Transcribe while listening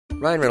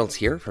Ryan Reynolds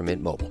here from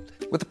Mint Mobile.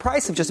 With the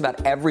price of just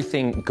about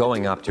everything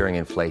going up during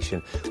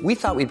inflation, we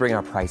thought we'd bring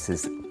our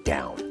prices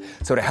down.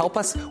 So to help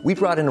us, we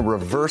brought in a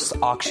reverse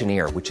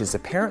auctioneer, which is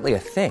apparently a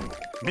thing.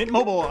 Mint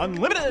Mobile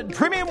Unlimited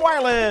Premium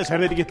Wireless. How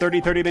to get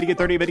 30, 30, bit to get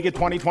 30, bit to get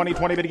 20, 20,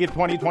 20, bit to get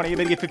 20, 20,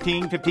 bit to get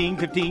 15, 15,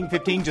 15,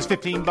 15, just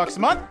 $15 a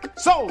month?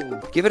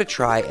 Sold! Give it a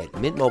try at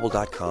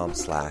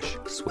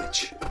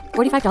mintmobile.com/switch.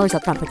 $45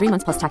 up front for 3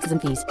 months plus taxes and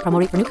fees. Promo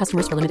rate for new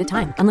customers for limited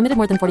time. Unlimited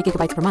more than 40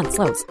 gigabytes per month.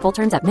 Slows full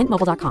terms at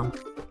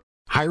mintmobile.com.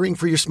 Hiring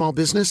for your small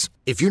business?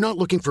 If you're not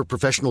looking for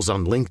professionals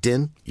on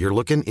LinkedIn, you're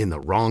looking in the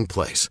wrong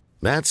place.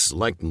 That's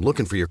like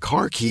looking for your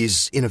car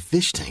keys in a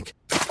fish tank.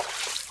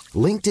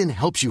 LinkedIn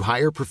helps you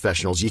hire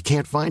professionals you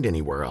can't find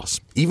anywhere else,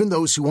 even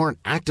those who aren't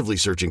actively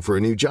searching for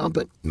a new job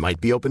but might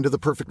be open to the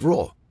perfect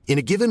role. In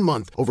a given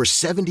month, over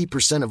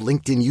 70% of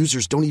LinkedIn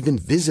users don't even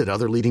visit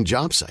other leading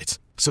job sites.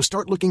 So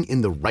start looking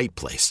in the right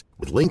place.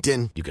 With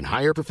LinkedIn, you can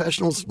hire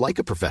professionals like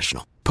a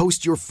professional.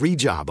 Post your free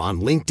job on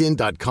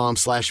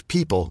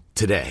linkedin.com/people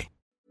today.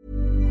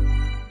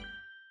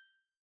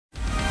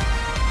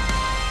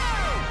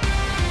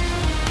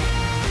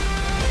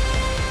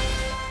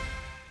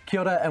 Kia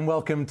ora and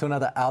welcome to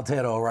another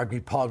Aotearoa Rugby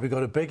Pod. We've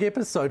got a big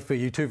episode for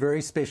you, two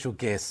very special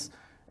guests,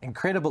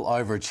 incredible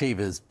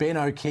overachievers. Ben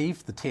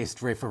O'Keefe, the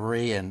test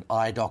referee and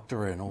eye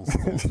doctor and all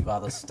sorts of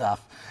other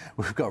stuff.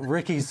 We've got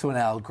Ricky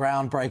Swinell,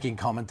 groundbreaking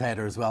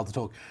commentator as well, to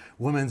talk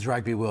Women's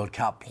Rugby World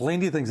Cup.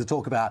 Plenty of things to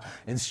talk about.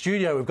 In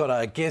studio, we've got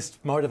a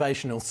guest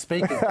motivational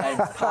speaker,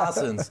 James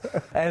Parsons.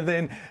 And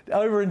then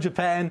over in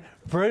Japan,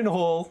 Bryn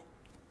Hall.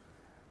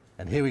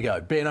 And here we go,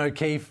 Ben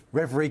O'Keefe,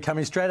 referee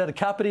coming straight out of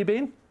Kapiti,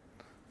 Ben.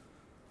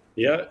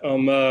 Yeah,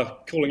 I'm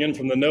calling in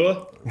from the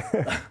Nua.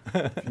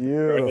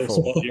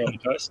 Beautiful. Spot here on the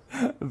coast.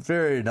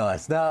 Very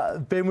nice. Now,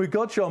 Ben, we've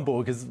got you on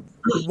board because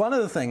one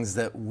of the things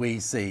that we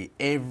see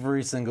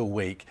every single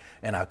week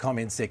in our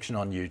comment section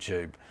on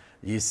YouTube,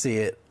 you see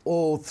it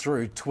all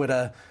through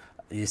Twitter,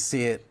 you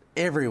see it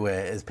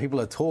everywhere, is people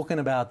are talking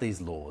about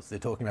these laws. They're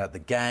talking about the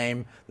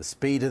game, the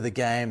speed of the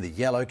game, the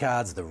yellow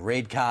cards, the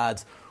red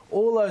cards,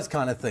 all those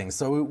kind of things.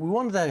 So we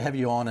wanted to have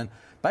you on and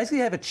basically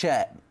have a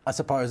chat, I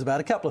suppose, about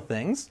a couple of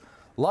things.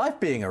 Life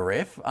being a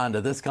ref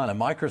under this kind of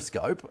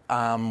microscope,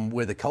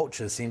 where the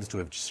culture seems to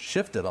have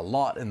shifted a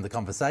lot in the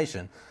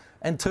conversation,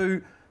 and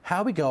two,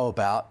 how we go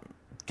about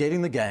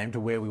getting the game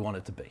to where we want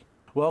it to be.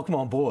 Welcome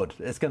on board.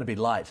 It's going to be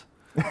late.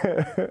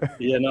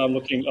 Yeah, no, I'm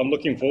looking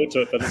forward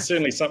to it, but it's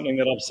certainly something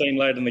that I've seen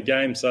late in the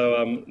game, so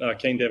I'm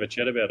keen to have a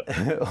chat about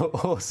it.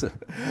 Awesome.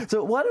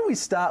 So why don't we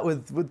start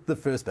with the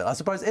first bit? I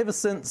suppose ever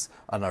since,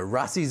 I know,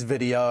 Russie's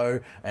video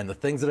and the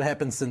things that have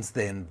happened since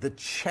then, the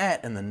chat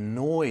and the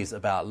noise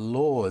about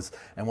laws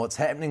and what's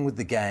happening with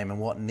the game and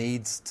what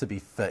needs to be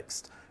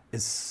fixed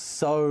is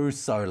so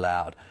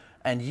loud.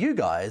 And you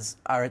guys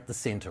are at the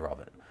centre of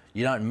it.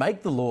 You don't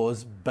make the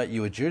laws, but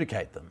you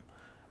adjudicate them.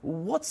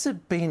 What's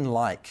it been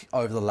like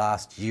over the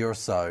last year or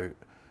so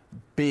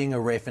being a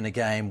ref in a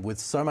game with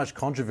so much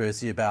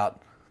controversy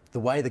about the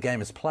way the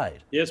game is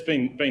played? Yeah, it's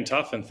been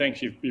tough, and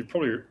thanks. You've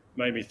probably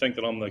made me think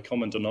that I'm the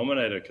common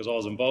denominator because I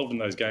was involved in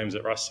those games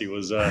that Rusty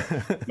was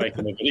making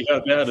a video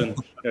about and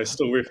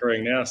still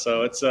refereeing now.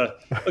 So it's a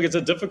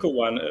difficult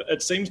one.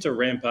 It seems to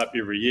ramp up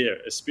every year,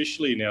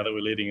 especially now that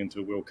we're leading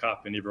into a World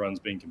Cup and everyone's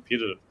being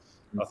competitive.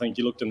 I think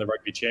you looked in the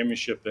Rugby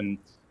Championship and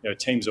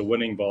teams are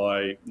winning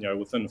by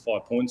within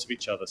 5 points of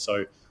each other.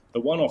 So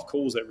the one-off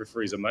calls that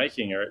referees are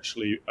making are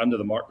actually under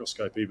the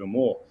microscope even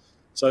more.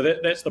 So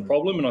that's the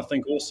problem. And I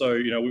think also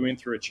we went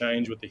through a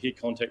change with the head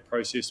contact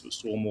process, which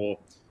saw more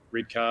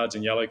red cards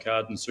and yellow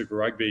cards in Super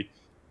Rugby.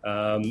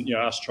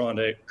 Us trying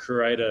to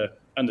create a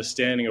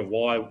understanding of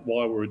why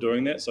we were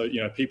doing that. So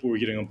people were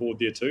getting on board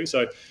there too.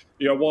 So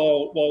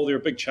while there are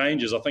big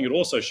changes, I think it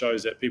also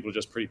shows that people are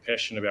just pretty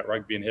passionate about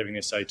rugby and having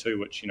their say too,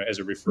 which as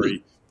a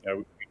referee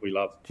we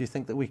love. Do you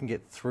think that we can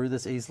get through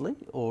this easily,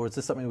 or is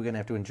this something we're going to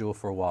have to endure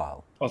for a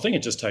while? I think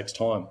it just takes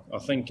time. I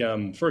think,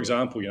 for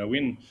example,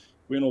 when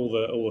all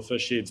the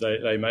fish heads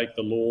they make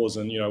the laws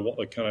and what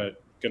they're kind of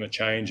going to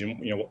change and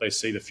what they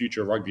see the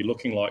future of rugby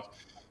looking like,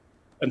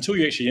 until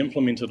you actually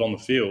implement it on the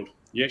field,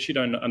 you actually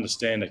don't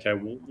understand, okay,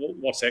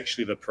 what's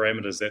actually the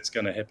parameters that's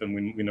going to happen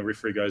when a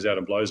referee goes out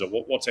and blows it?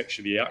 What's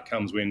actually the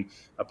outcomes when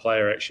a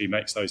player actually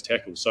makes those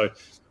tackles? So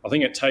I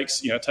think it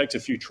takes a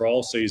few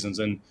trial seasons.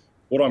 And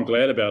what I'm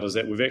glad about is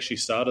that we've actually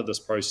started this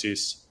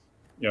process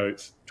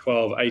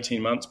 12,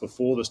 18 months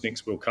before this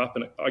next World Cup.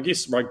 And I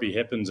guess rugby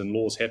happens and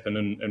laws happen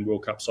in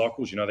World Cup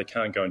cycles. They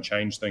can't go and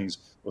change things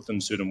within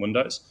certain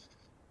windows.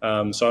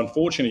 So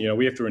unfortunately,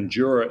 we have to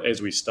endure it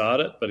as we start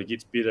it, but it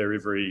gets better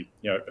every,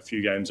 a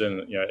few games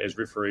in, as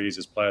referees,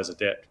 as players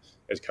adapt,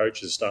 as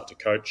coaches start to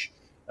coach,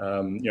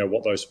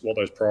 what those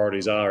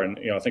priorities are. And,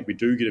 I think we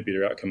do get a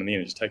better outcome in the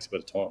end. It just takes a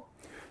bit of time.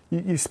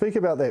 You speak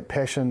about that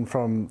passion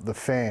from the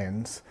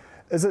fans.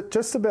 Is it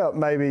just about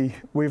maybe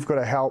we've got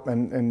to help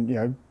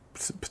and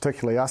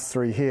particularly us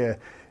three here,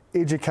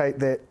 educate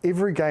that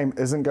every game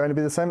isn't going to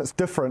be the same? It's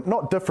different,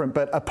 not different,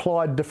 but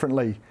applied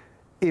differently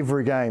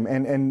every game.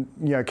 And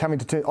coming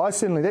to terms,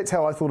 that's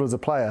how I thought as a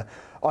player.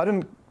 I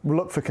didn't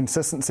look for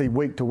consistency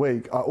week to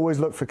week. I always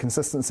look for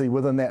consistency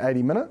within that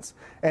 80 minutes,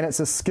 and it's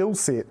a skill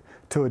set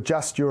to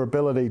adjust your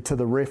ability to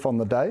the ref on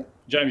the day.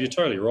 James, you're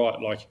totally right.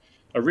 Like,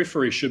 a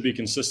referee should be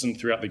consistent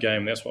throughout the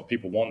game. That's what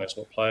people want. That's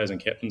what players and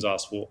captains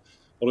ask for.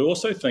 But I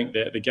also think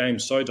that the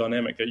game's so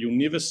dynamic that you'll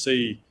never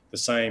see the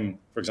same,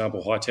 for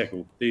example, high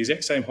tackle. The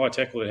exact same high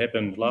tackle that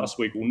happened last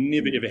week will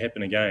never, ever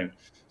happen again.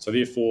 So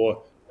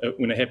therefore,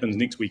 when it happens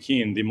next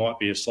weekend, there might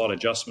be a slight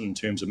adjustment in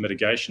terms of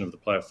mitigation of the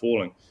player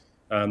falling.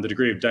 The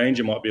degree of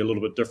danger might be a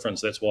little bit different.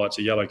 So that's why it's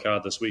a yellow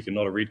card this week and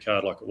not a red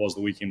card like it was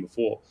the weekend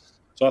before.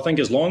 So I think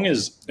as long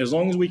as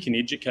we can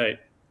educate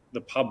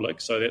the public,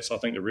 so that's, I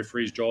think, the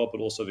referee's job,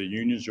 but also the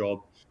union's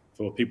job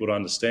for people to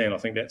understand. I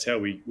think that's how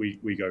we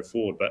go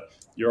forward. But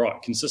you're right,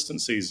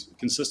 consistency's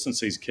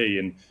key.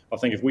 And I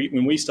think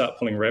when we start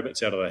pulling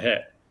rabbits out of the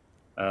hat,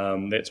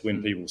 that's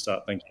when people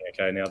start thinking,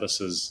 okay, now this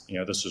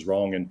is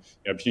wrong. And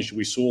potentially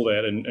we saw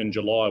that in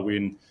July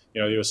when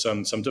there were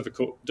some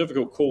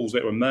difficult calls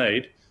that were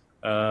made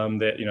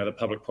that the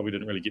public probably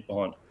didn't really get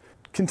behind.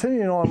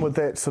 Continuing on with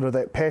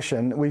that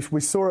passion,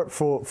 we saw it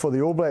for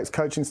the All Blacks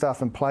coaching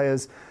staff and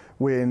players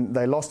when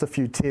they lost a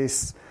few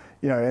tests,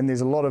 and there's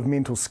a lot of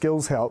mental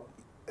skills help.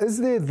 Is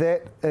there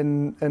that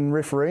in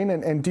refereeing,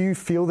 and do you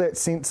feel that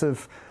sense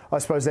of, I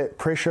suppose, that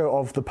pressure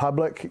of the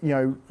public,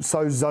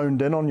 so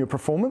zoned in on your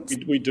performance?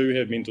 We do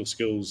have mental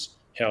skills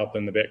help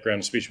in the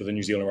background, especially with the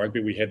New Zealand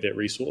Rugby. We have that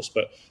resource,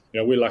 but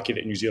we're lucky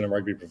that New Zealand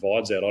Rugby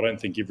provides that. I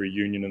don't think every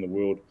union in the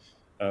world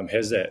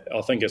has that.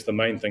 I think it's the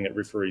main thing that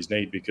referees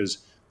need, because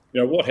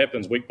what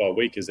happens week by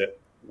week is that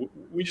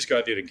we just go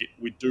out there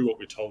we do what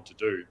we're told to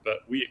do, but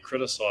we get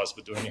criticised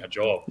for doing our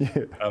job.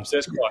 Yeah. So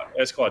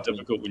that's quite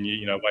difficult when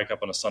you wake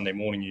up on a Sunday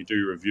morning, you do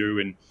your review,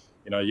 and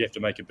you have to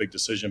make a big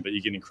decision, but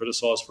you're getting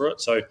criticised for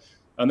it. So,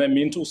 and that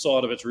mental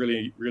side of it's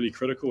really, really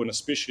critical, and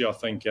especially I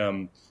think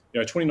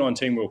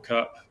 2019 World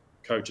Cup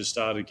coaches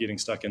started getting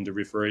stuck into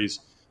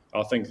referees.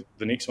 I think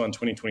the next one,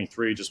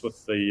 2023, just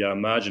with the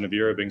margin of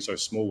error being so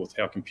small, with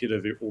how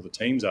competitive all the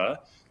teams are,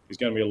 there's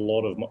going to be a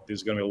lot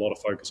of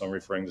focus on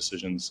refereeing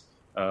decisions.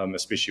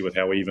 Especially with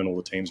how even all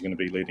the teams are going to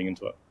be leading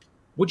into it.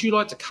 Would you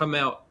like to come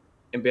out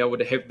and be able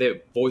to have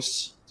that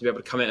voice, to be able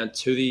to come out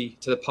to the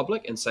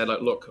public and say,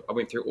 like, look, I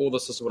went through all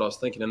this is what I was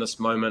thinking in this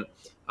moment.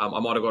 I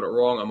might have got it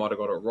wrong, I might have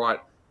got it right.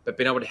 But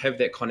being able to have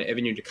that kind of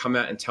avenue to come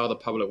out and tell the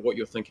public what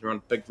you're thinking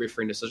around big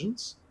refereeing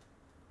decisions?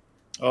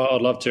 Oh,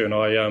 I'd love to. And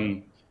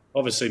I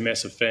obviously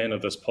massive fan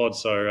of this pod,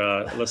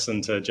 so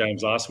listened to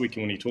James last week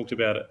when he talked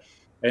about it.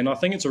 And I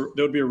think that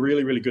would be a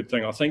really, really good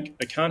thing. I think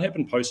it can't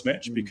happen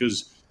post-match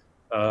because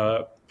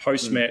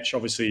post-match,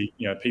 obviously,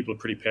 people are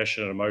pretty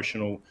passionate,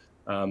 emotional,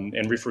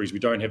 and referees, we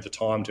don't have the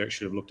time to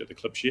actually have looked at the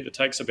clips yet. It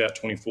takes about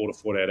 24 to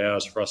 48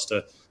 hours for us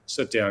to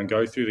sit down,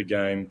 go through the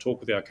game, talk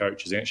with our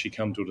coaches, and actually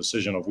come to a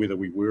decision of whether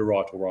we were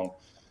right or wrong.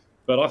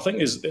 But I think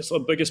that's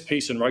the biggest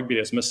piece in rugby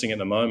that's missing at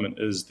the moment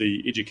is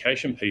the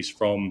education piece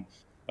from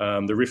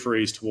the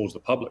referees towards the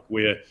public,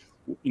 where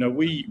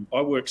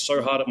I work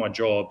so hard at my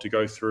job to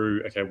go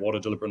through, okay, what a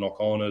deliberate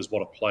knock-on is,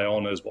 what a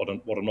play-on is, what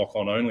a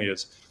knock-on only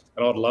is.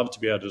 And I'd love to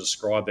be able to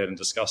describe that and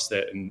discuss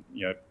that and,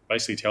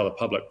 basically tell the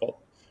public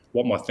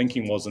what my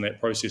thinking was in that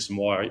process and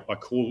why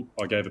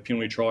I gave a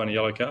penalty try and a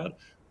yellow card,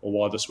 or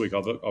why this week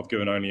I've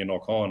given only a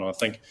knock-on. I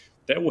think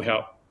that will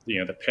help,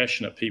 the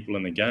passionate people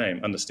in the game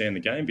understand the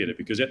game better,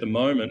 because at the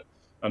moment,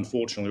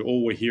 unfortunately,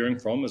 all we're hearing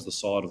from is the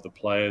side of the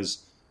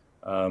players.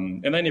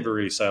 And they never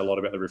really say a lot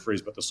about the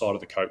referees, but the side of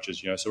the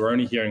coaches, so we're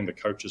only hearing the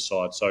coaches'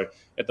 side. So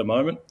at the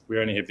moment, we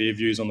only have their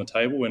views on the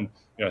table, and,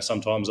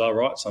 sometimes they're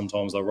right,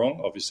 sometimes they're wrong.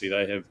 Obviously,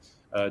 they have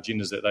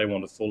agendas that they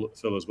want to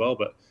fill as well.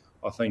 But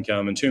I think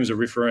in terms of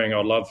refereeing,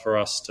 I'd love for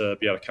us to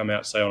be able to come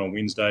out, say, on a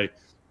Wednesday,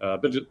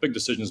 big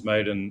decisions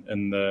made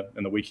in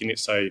the weekend.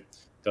 Let's say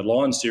the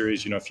Lions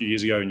series, a few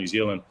years ago in New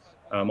Zealand.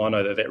 I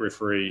know that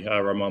referee,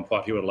 Romain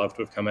Poite, he would have loved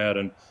to have come out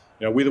and,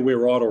 whether we're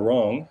right or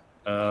wrong,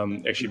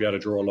 actually be able to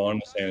draw a line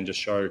and just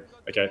show,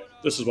 okay,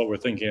 this is what we're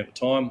thinking at the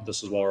time,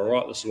 this is why we're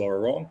right, this is why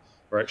we're wrong,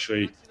 or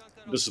actually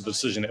this is the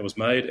decision that was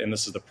made and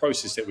this is the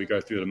process that we go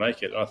through to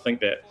make it. And I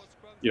think that,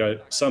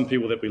 some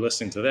people that be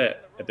listening to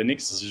that, at the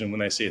next decision when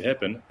they see it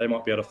happen, they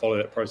might be able to follow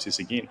that process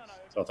again.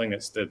 So I think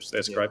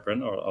that's great,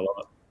 Brendan. I love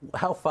it.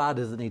 How far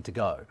does it need to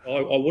go?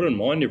 I wouldn't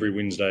mind every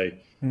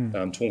Wednesday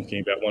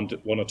talking about one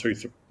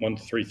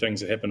to three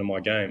things that happened in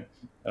my game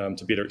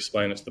to better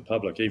explain it to the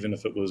public, even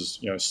if it was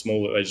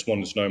small, that they just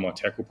wanted to know my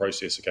tackle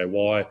process. Okay,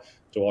 why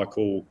do I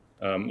call?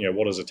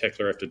 What does a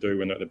tackler have to do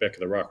when at the back of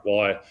the ruck?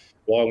 Why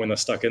when they're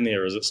stuck in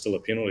there is it still a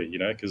penalty?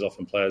 Because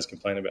often players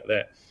complain about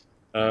that.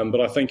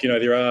 But I think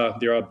there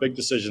are big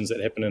decisions that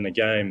happen in a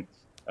game,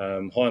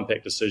 high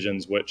impact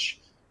decisions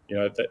which.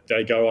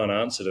 They go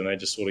unanswered and they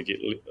just sort of get,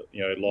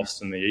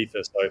 lost in the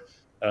ether. So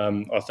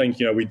I think,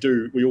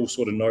 we all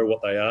sort of know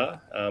what they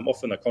are.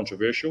 Often they're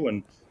controversial.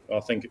 And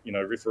I think,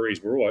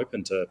 referees, we're all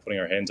open to putting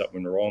our hands up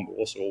when we're wrong, but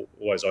also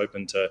always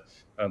open to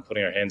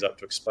putting our hands up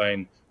to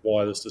explain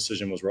why this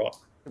decision was right.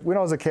 When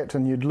I was a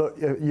captain, you'd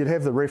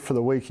have the ref for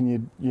the week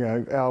and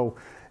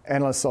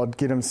analysts, I'd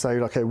get him to say,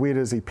 okay, where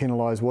does he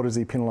penalise? What is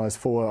he penalised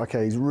for?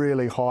 Okay, he's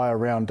really high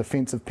around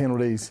defensive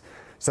penalties.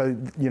 So,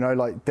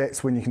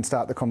 that's when you can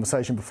start the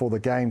conversation before the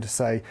game to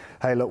say,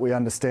 hey, look, we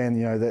understand,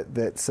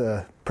 that's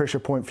a pressure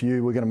point for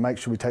you. We're going to make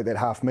sure we take that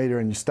half metre,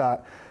 and you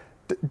start.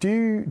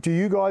 Do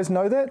you guys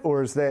know that,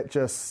 or is that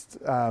just,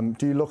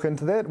 do you look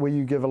into that where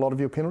you give a lot of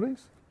your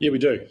penalties? Yeah, we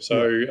do.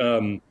 So,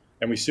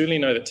 and we certainly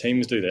know that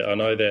teams do that. I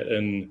know that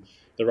in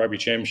the Rugby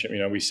Championship,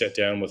 we sat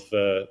down with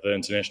the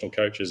international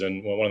coaches,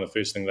 and one of the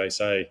first things they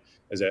say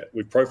is that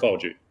we've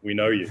profiled you, we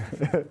know you,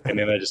 and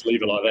then they just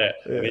leave it like that.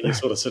 Yeah. And then you're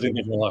sort of sitting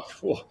there and you're like,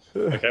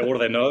 okay, what do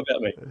they know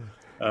about me?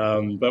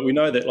 But we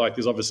know that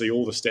there's obviously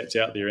all the stats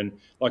out there, and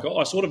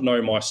I sort of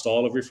know my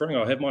style of refereeing.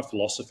 I have my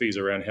philosophies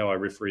around how I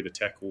referee the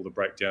tackle, the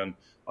breakdown.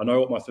 I know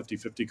what my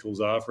 50-50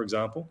 calls are, for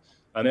example,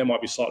 and that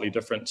might be slightly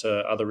different to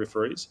other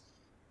referees.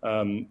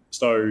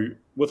 So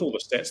with all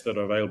the stats that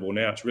are available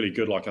now, it's really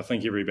good. I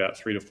think every about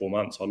 3 to 4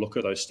 months, I look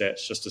at those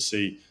stats just to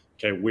see,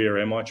 okay, where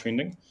am I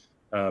trending?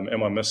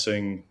 Am I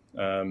missing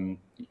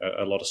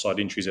a lot of side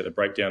entries at the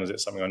breakdown? Is that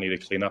something I need to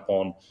clean up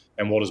on?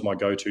 And what is my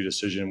go-to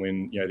decision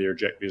when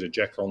there's a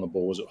jacker on the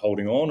ball? Is it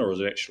holding on, or is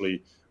it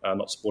actually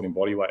not supporting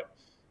body weight?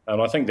 And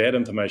I think that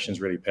information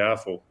is really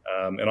powerful.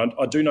 And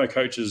I do know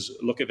coaches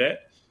look at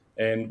that.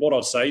 And what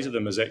I'd say to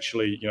them is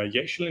actually,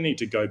 you actually need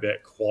to go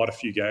back quite a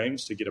few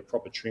games to get a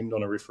proper trend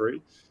on a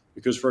referee.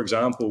 Because, for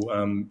example,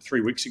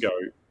 3 weeks ago,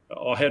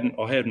 I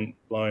hadn't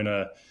blown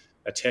a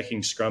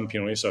attacking scrum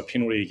penalty, so a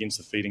penalty against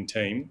the feeding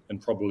team, in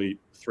probably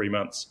 3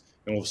 months.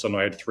 And all of a sudden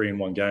I had 3 in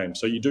one game.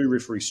 So you do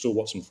referee still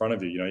what's in front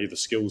of you. You have the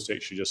skills to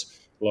actually just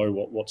blow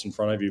what's in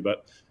front of you.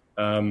 But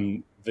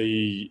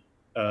the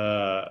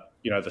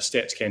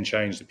stats can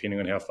change depending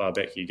on how far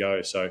back you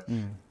go. So I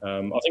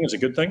think it's a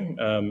good thing.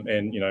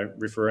 And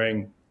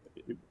refereeing,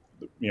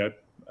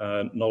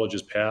 knowledge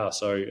is power.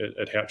 So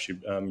it helps you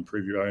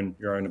improve your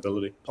own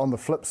ability. On the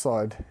flip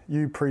side,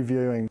 you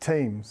previewing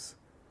teams,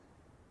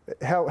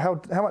 how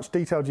much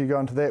detail do you go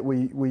into that?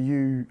 Where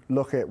you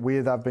look at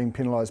where they've been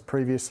penalised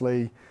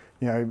previously,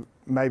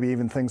 maybe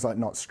even things like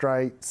not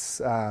straights,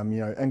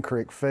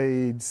 incorrect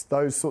feeds,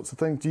 those sorts of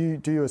things.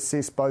 Do you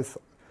assess both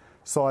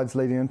sides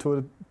leading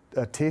into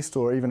a test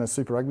or even a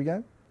Super Rugby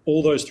game?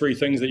 All those 3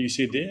 things that you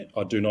said there,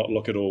 I do not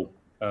look at all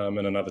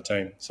in another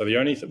team. So the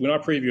only when I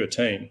preview a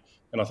team,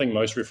 and I think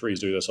most referees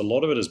do this, a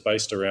lot of it is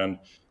based around,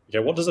 okay,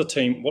 what does the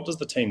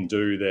team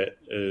do that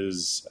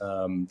is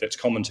that's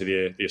common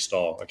to their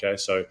style? Okay,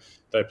 so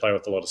they play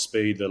with a lot of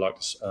speed. They like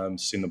to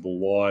send the ball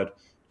wide.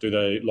 Do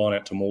they line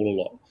out to maul a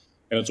lot?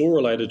 And it's all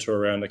related to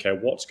around, okay,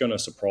 what's going to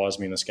surprise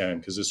me in this game?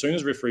 Because as soon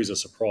as referees are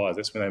surprised,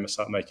 that's when they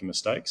start making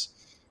mistakes.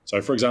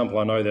 So, for example,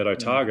 I know that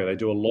Otago, they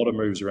do a lot of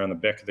moves around the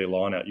back of their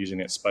line-out using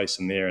that space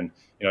in there, and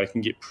it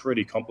can get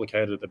pretty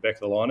complicated at the back of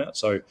the line-out.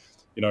 So,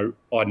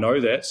 I know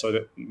that, so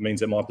that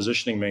means that my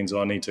positioning means that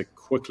I need to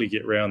quickly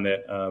get around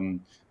that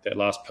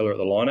last pillar at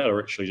the line-out, or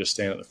actually just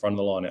stand at the front of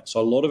the line-out.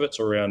 So a lot of it's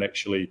around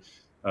actually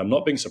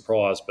not being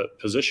surprised, but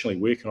positionally,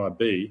 where can I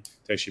be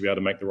to actually be able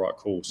to make the right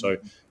call? So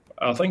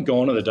I think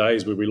gone are the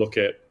days where we look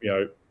at,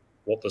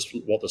 what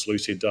this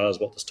loose head does,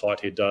 what this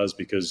tight head does,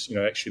 because,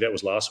 actually that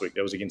was last week.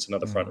 That was against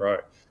another front row.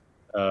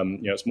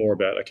 It's more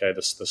about, okay,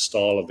 the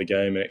style of the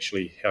game, and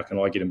actually how can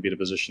I get in better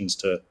positions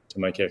to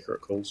make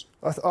accurate calls.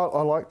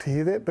 I like to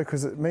hear that,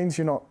 because it means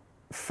you're not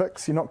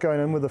fixed. You're not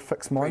going in with a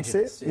fixed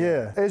mindset.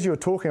 Yeah. As you were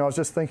talking, I was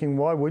just thinking,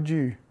 why would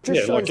you?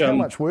 Just shows how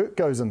much work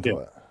goes into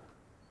it.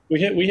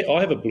 I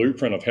have a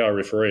blueprint of how I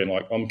referee, and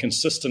I'm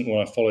consistent when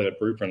I follow that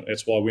blueprint.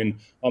 That's why when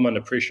I'm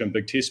under pressure in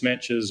big test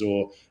matches,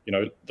 or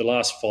the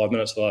last 5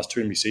 minutes, the last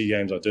 2 NBC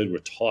games I did were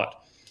tight.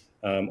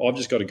 I've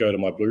just got to go to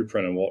my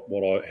blueprint and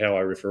how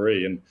I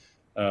referee.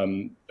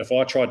 And if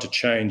I tried to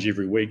change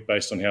every week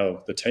based on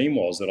how the team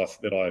was that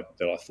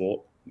I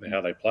thought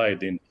how they played,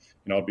 then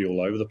I'd be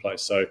all over the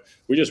place. So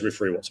we just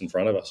referee what's in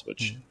front of us,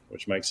 which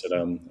makes it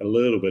a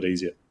little bit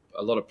easier.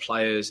 A lot of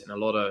players and a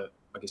lot of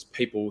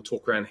people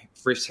talk around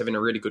refs having a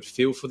really good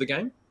feel for the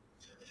game.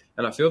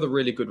 And I feel the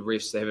really good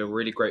refs, they have a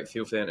really great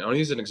feel for that. And I'll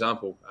use an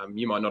example.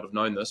 You might not have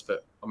known this,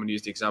 but I'm going to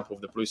use the example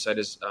of the Blues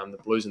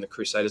and the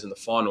Crusaders in the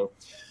final.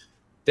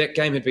 That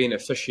game had been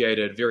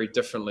officiated very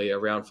differently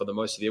around for the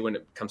most of the year when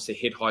it comes to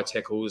head-high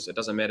tackles. It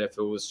doesn't matter if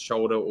it was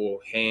shoulder or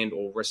hand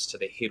or wrist to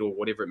the head or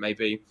whatever it may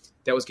be.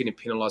 That was getting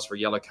penalised for a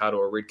yellow card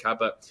or a red card.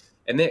 But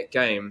in that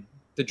game,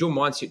 did your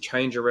mindset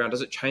change around?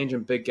 Does it change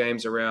in big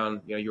games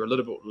around, you're a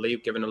little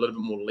bit given a little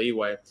bit more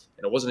leeway,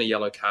 and it wasn't a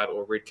yellow card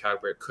or a red card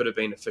where it could have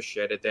been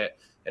officiated that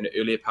in the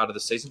earlier part of the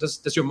season?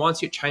 Does your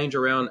mindset change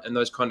around in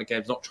those kind of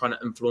games, not trying to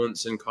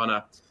influence and kind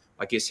of,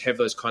 have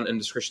those kind of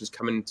indiscretions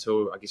come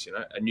into,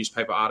 a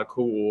newspaper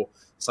article or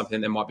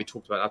something that might be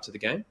talked about after the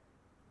game?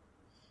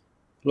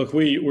 Look,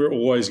 we're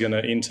always going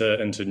to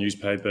enter into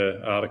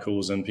newspaper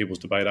articles and people's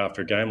debate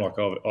after a game.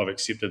 I've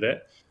accepted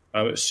that.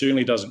 It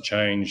certainly doesn't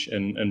change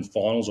in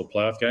finals or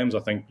playoff games. I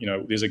think,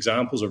 there's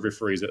examples of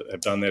referees that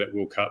have done that at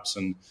World Cups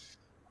and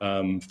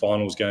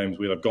finals games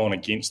where they've gone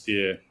against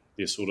their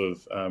sort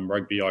of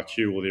rugby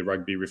IQ or their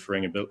rugby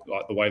refereeing, a bit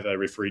like the way they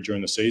referee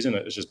during the season.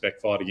 It's just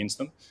backfired against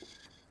them.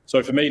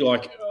 So for me,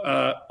 like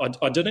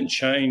I didn't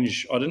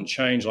change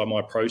like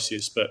my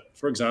process. But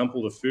for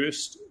example,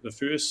 the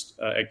first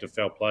act of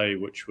foul play,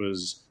 which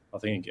was I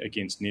think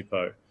against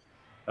Nepo,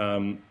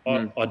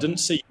 I didn't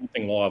see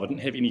anything live. I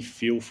didn't have any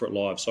feel for it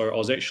live. So I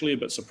was actually a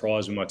bit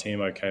surprised when my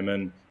TMO came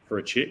in for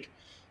a check.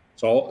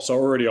 So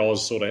already I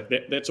was sort of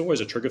that's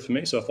always a trigger for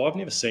me. So if I've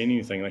never seen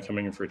anything, they're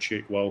coming in for a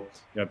check. Well,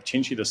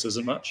 potentially this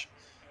isn't much.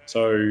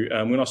 So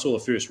when I saw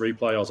the first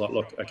replay, I was like,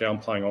 look, okay, I'm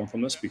playing on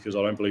from this because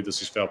I don't believe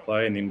this is foul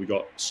play. And then we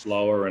got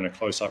slower and a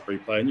close-up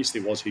replay. And yes,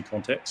 there was head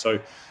contact. So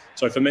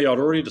for me, I'd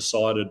already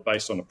decided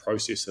based on the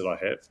process that I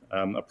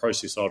have, a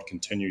process I'd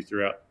continue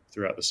throughout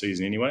the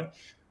season anyway.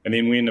 And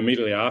then when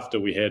immediately after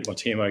we had my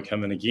TMO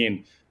come in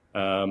again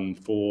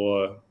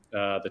for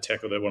the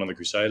tackle that one of the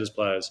Crusaders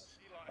players,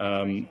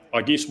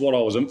 I guess what I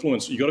was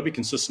influenced, you got to be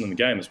consistent in the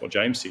game, is what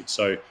James said.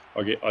 So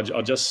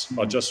I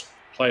just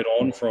played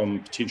on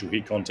from potential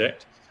head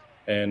contact.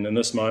 And in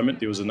this moment,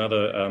 there was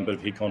another bit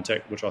of head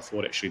contact, which I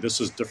thought actually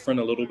this is different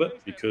a little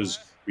bit because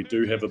we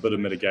do have a bit of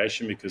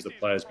mitigation because the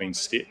player's been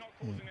stepped.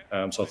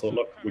 So I thought,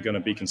 look, we're going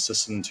to be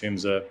consistent in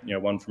terms of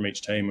one from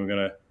each team. We're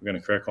going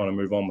to crack on and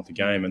move on with the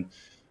game.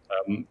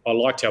 And I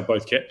liked how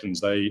both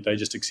captains they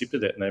just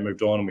accepted that and they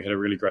moved on, and we had a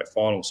really great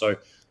final. So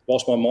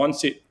whilst my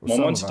mindset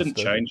didn't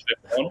change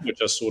that final, it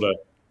just sort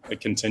of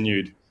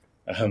continued.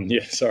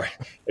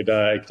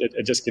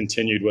 It just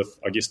continued with,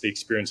 I guess, the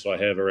experience that I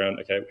have around,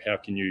 okay, how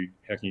can you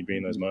be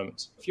in those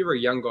moments? If you're a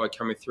young guy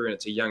coming through and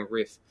it's a young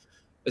ref,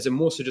 is it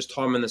more so just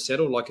time in the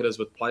saddle like it is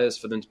with players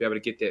for them to be able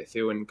to get that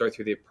feel and go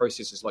through their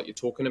processes like you're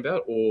talking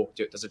about, or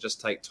does it just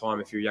take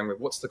time if you're a young ref?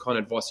 What's the kind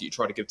of advice that you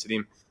try to give to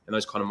them in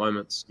those kind of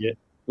moments? Yeah.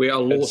 Where a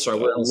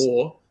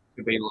law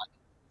could be like,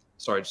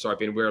 sorry,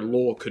 Ben, where a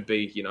law could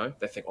be,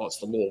 they think, it's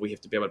the law, we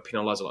have to be able to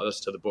penalise it like this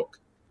to the book.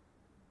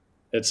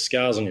 It's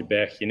scars on your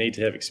back. You need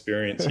to have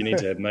experience. You need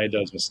to have made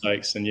those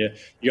mistakes, and you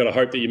got to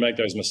hope that you make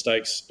those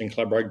mistakes in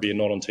club rugby and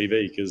not on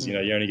TV because you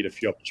only get a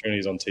few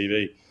opportunities on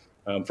TV.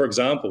 For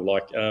example,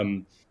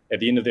 at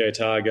the end of the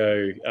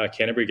Otago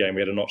Canterbury game,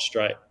 we had a not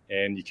straight,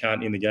 and you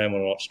can't end the game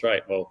on a not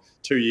straight. Well,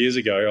 2 years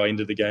ago, I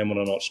ended the game on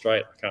a not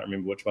straight. I can't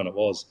remember which one it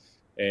was,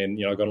 and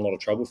I got in a lot of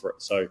trouble for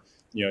it. So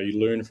you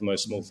learn from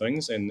those small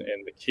things, and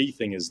the key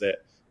thing is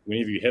that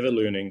whenever you have a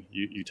learning,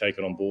 you take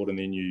it on board, and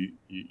then you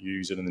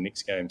use it in the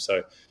next game.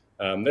 So.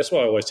 That's why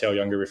I always tell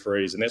younger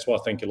referees, and that's why I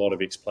think a lot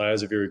of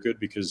ex-players are very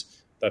good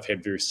because they've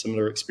had very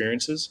similar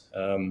experiences.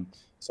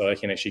 So they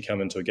can actually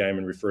come into a game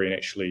and referee and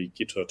actually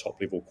get to a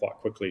top level quite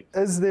quickly.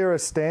 Is there a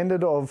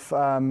standard of,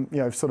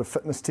 sort of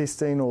fitness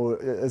testing,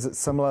 or is it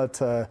similar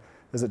to,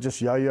 is it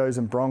just yo-yos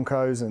and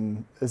Broncos,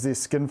 and is there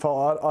skin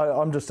fold?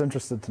 I'm just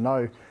interested to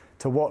know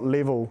to what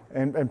level,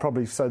 and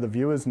probably so the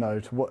viewers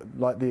know, to what,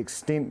 like the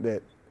extent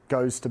that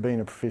goes to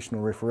being a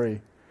professional referee.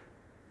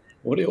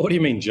 What do you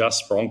mean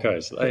just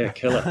Broncos? They are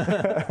killer.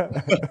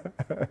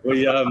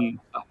 We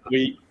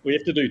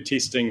have to do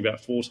testing about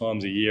 4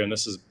 times a year, and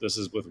this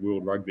is with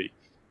World Rugby.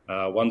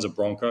 One's a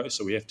Bronco,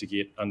 so we have to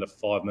get under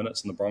 5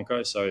 minutes in the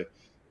Bronco. So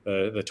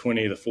the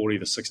 20, the 40,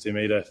 the 60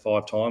 metre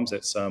 5 times.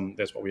 That's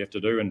what we have to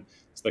do. And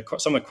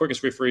some of the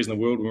quickest referees in the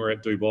world when we were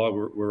at Dubai,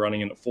 we're running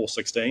in at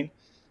 4:16.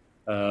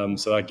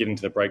 So they're getting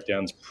to the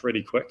breakdowns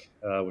pretty quick,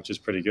 which is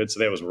pretty good.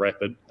 So that was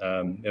rapid.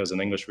 That was an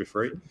English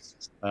referee.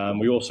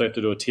 We also have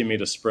to do a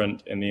 10-metre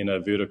sprint and then a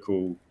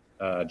vertical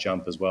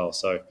jump as well.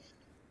 So,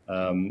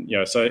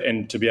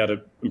 and to be able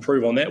to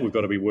improve on that, we've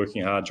got to be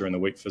working hard during the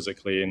week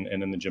physically and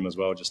in the gym as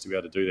well, just to be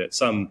able to do that.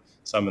 Some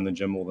in the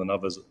gym more than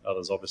others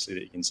obviously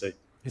that you can see.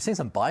 You've seen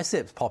some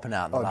biceps popping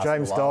out in the last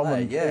James while,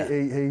 Dolman, yeah.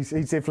 He's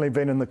definitely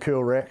been in the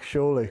curl rack,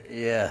 surely.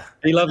 Yeah.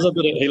 He loves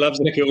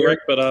the curl rack,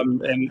 but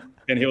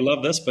and he'll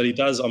love this, but he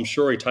does, I'm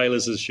sure he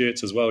tailors his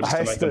shirts as well just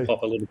to make them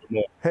pop a little bit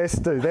more. Has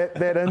to. That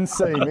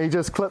inseam, he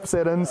just clips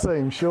that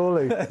inseam,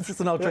 surely. It's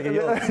just an old trick of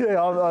yours.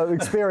 Yeah,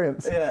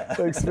 experience.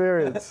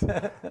 Experience.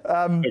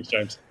 Thanks,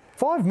 James.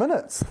 5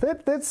 minutes.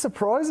 That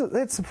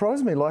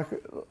surprised me. Like,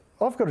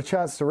 I've got a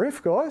chance to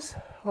ref, guys.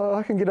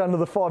 I can get under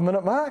the 5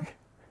 minute mark.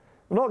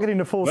 I'm not getting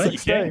to 4:16. Mate, you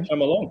can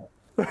come along.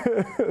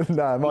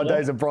 No, my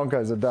days of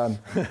Broncos are done.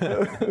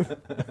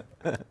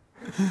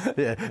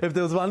 Yeah, if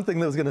there was one thing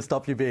that was going to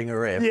stop you being a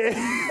ref,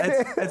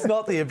 it's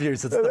not the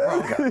abuse, it's the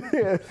Bronco.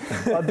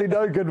 Yeah, I'd be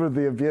no good with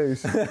the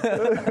abuse.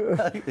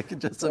 You can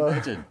just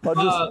imagine.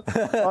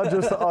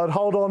 I'd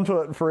hold on to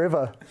it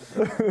forever.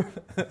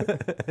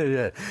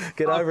 Yeah,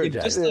 get over it,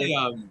 Jack.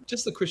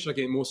 Just the question I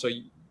get more so,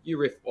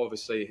 you ref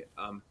obviously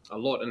a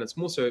lot, and it's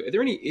more so, are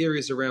there any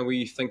areas around where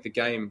you think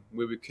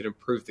where we could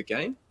improve the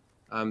game?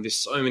 There's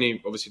so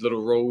many, obviously,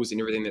 little rules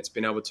and everything that's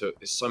been able to,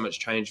 there's so much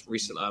change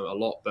recently, a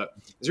lot, but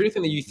is there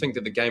anything that you think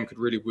that the game could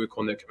really work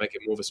on that could make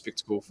it more of a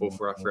spectacle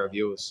for our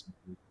viewers?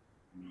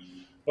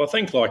 Well, I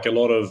think like a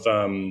lot of,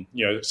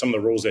 some of the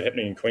rules that are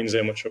happening in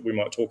Queensland, which we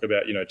might talk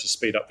about, to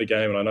speed up the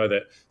game, and I know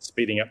that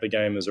speeding up the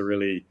game is a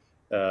really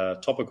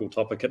topical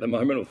topic at the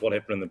moment with what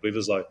happened in the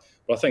Bledisloe.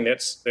 But I think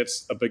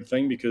that's a big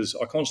thing because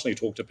I constantly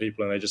talk to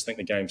people and they just think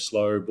the game's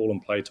slow. Ball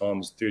and play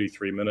time's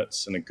 33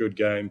 minutes in a good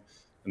game,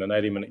 in an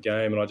 80-minute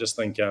game. And I just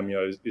think,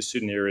 there's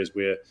certain areas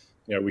where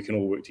we can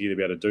all work together to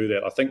be able to do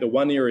that. I think the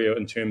one area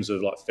in terms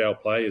of like foul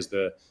play is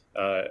the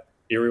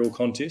aerial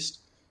contest.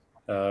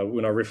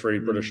 When I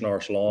refereed British and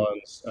Irish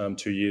Lions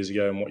 2 years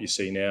ago, and what you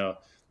see now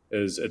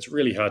is it's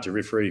really hard to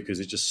referee because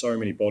there's just so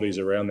many bodies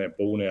around that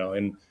ball now.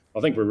 And I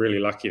think we're really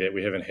lucky that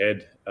we haven't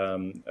had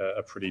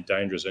a pretty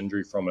dangerous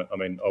injury from it. I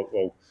mean,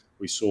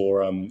 we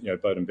saw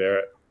Beauden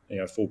Barrett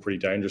fall pretty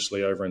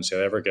dangerously over in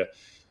South Africa.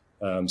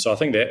 So I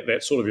think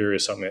that sort of area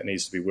is something that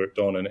needs to be worked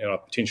on, and I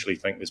potentially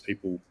think there's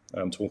people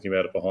talking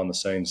about it behind the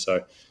scenes.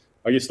 So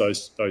I guess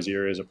those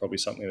areas are probably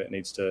something that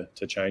needs to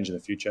change in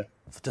the future.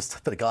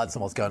 Just for the guidance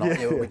on what's going on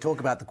here, we talk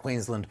about the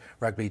Queensland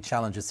Rugby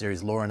Challenger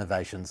Series law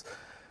innovations.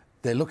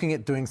 They're looking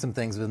at doing some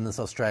things within this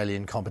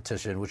Australian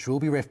competition, which will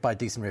be ref by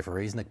decent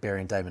referees, Nick Berry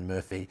and Damon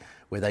Murphy,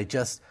 where they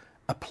just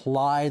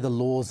apply the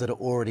laws that are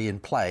already in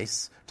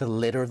place to the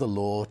letter of the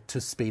law to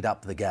speed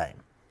up the game.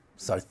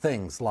 So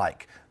things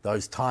like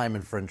those time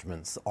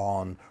infringements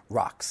on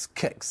rucks,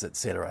 kicks,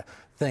 etc.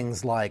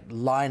 Things like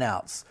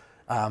line-outs.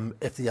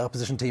 If the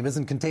opposition team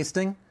isn't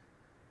contesting,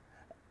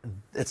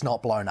 it's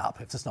not blown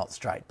up. It's just not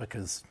straight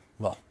because,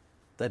 well,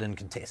 they didn't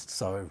contest.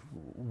 So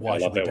why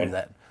should we do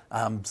that?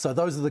 So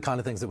those are the kind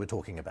of things that we're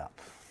talking about.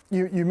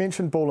 You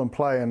mentioned ball and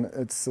play, and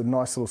it's a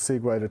nice little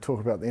segue to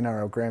talk about the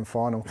NRL Grand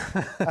Final.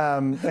 We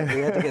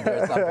had to get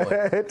there at some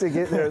point. Had to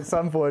get there at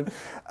some point.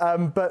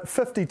 But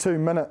 52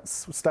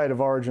 minutes State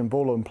of Origin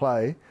ball and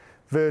play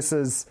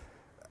versus,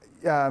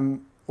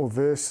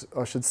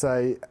 I should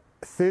say,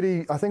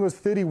 30. I think it was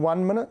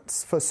 31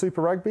 minutes for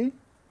Super Rugby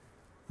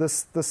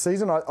this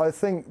season. I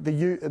think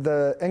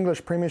the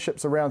English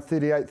Premiership's around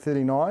 38,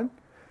 39.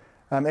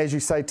 As you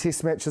say,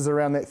 Test matches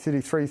around that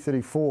 33,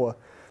 34.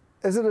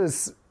 Is it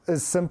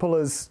as simple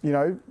as,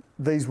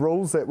 these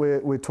rules that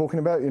we're talking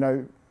about,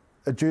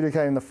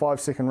 adjudicating the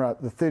 5-second run,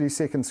 the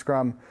 30-second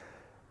scrum?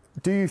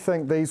 Do you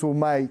think these will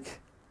make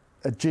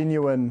a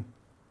genuine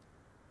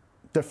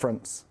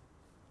difference?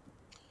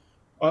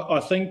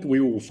 I think we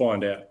will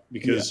find out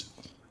because,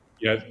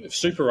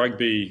 Super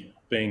Rugby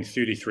being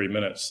 33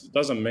 minutes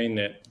doesn't mean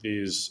that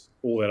there's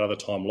all that other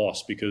time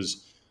lost,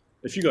 because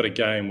if you've got a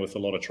game with a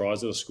lot of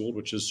tries that are scored,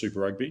 which is Super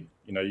Rugby,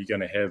 you're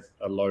going to have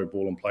a low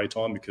ball and play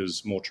time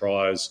because more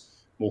tries,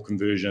 more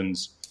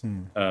conversions,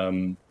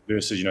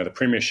 versus, the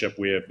Premiership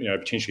where,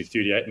 potentially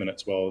 38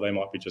 minutes, well, they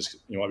might be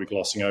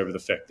glossing over the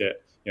fact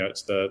that,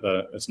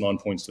 it's 9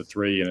 points to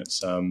 3 and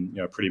it's,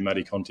 a pretty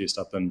muddy contest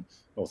up in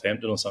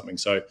Northampton or something.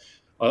 So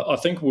I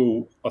think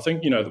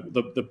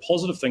the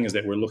positive thing is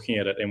that we're looking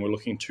at it and we're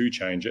looking to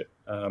change it.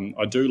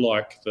 I do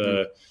like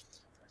the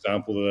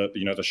example,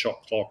 the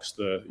shot clocks,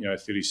 the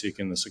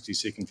 30-second, the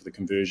 60-second for the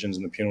conversions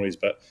and the penalties.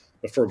 But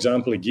for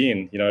example,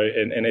 again,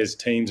 and as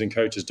teams and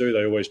coaches do,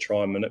 they always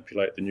try and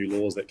manipulate the new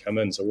laws that come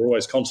in. So we're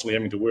always constantly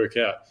having to work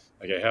out,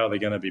 okay, how are they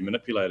going to be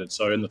manipulated?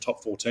 So in the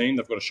top 14,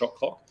 they've got a shot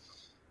clock.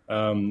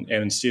 And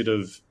instead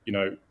of,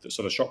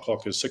 so the shot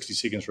clock is 60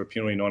 seconds for a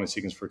penalty, 90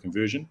 seconds for a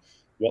conversion.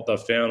 What they've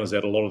found is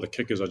that a lot of the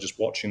kickers are just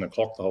watching the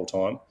clock the whole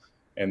time.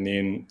 And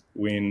then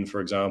when,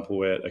 for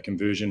example, at a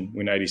conversion,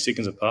 when 80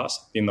 seconds have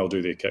passed, then they'll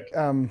do their kick.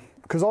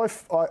 Because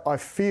I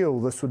feel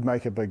this would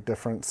make a big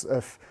difference.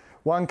 If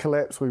one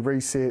collapse, we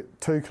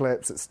reset, two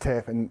collapse, it's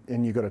tap,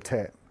 and you got a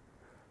tap.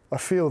 I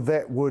feel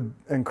that would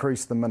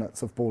increase the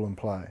minutes of ball and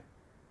play.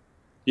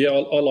 Yeah,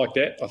 I like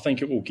that. I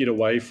think it will get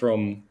away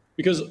from,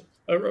 because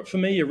for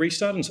me, a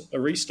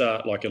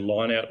restart like a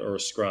line out or a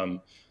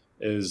scrum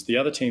is the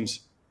other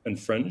team's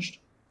infringed,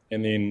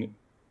 and then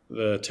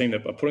the team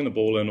that are putting the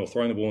ball in or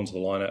throwing the ball into the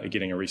line out are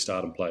getting a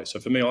restart and play. So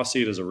for me, I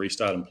see it as a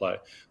restart and play.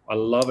 I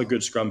love a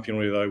good scrum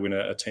penalty, though, when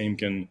a team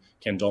can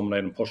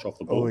dominate and push off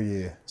the ball. Oh,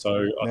 yeah.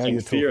 So I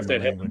think fair if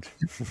that happens.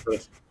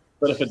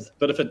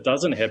 But if it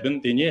doesn't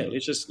happen, then yeah,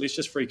 let's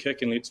just free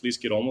kick and let's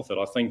get on with it.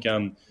 I think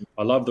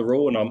I love the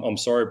rule, and I'm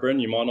sorry, Bryn,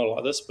 you might not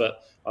like this,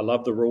 but I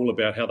love the rule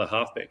about how the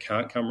halfback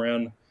can't come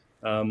around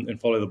and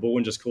follow the ball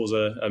and just cause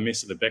a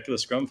mess at the back of the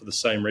scrum for the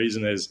same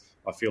reason as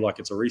I feel like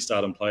it's a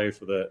restart and play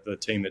for the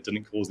team that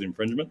didn't cause the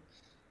infringement.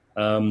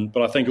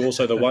 But I think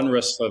also the one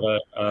risk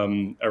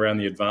around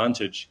the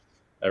advantage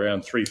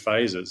around 3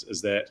 phases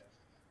is that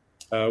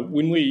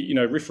when we,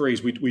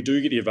 referees, we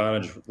do get the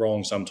advantage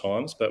wrong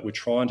sometimes, but we're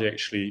trying to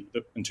actually,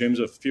 in terms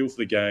of feel for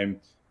the game,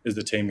 is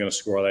the team going to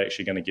score? Are they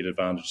actually going to get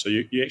advantage? So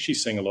you're actually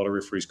seeing a lot of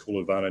referees call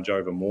advantage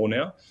over more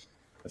now.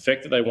 The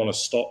fact that they want to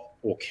stop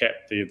or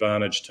cap the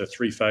advantage to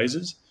 3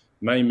 phases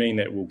may mean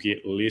that we'll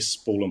get less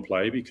ball and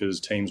play because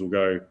teams will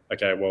go,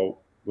 okay, well,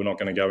 we're not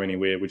going to go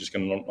anywhere. We're just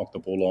going to knock the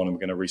ball on and we're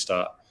going to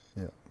restart.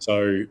 Yeah.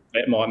 So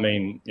that might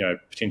mean,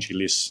 potentially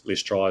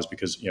less tries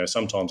because,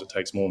 sometimes it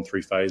takes more than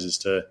 3 phases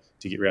to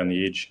get around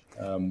the edge.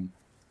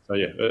 So,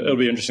 yeah, it'll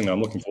be interesting, though.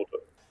 I'm looking forward to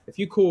it. If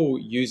you call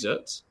use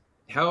it,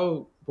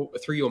 how,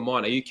 through your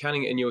mind, are you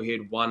counting in your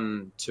head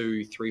 1,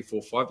 2, 3,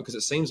 4, 5? Because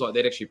it seems like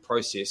that actually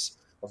process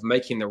of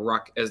making the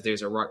ruck as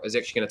there's a ruck is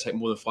actually going to take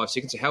more than 5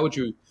 seconds. So how would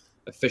you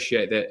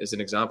officiate that as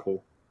an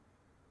example?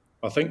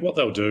 I think what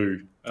they'll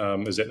do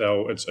is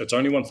that it's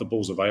only once the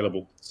ball's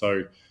available.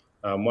 So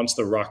once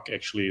the ruck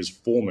actually is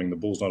forming, the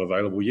ball's not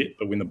available yet.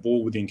 But when the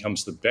ball then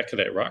comes to the back of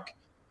that ruck,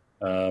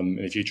 And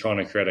if you're trying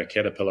to create a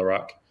caterpillar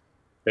ruck,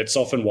 that's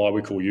often why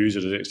we call use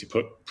it, is actually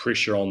put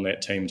pressure on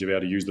that team to be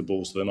able to use the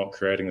ball so they're not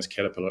creating this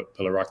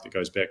caterpillar ruck that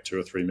goes back 2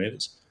 or 3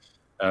 metres.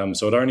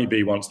 So it'd only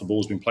be once the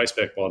ball's been placed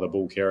back by the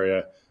ball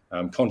carrier,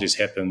 contest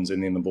happens,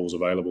 and then the ball's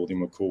available, then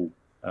we'll call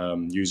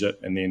use it.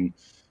 And then,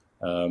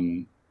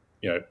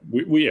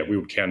 we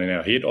would count in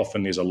our head.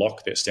 Often there's a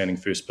lock that's standing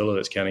first pillar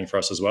that's counting for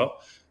us as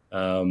well.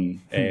 And,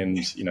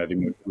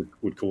 then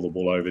we'd call the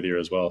ball over there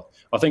as well.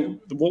 I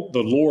think the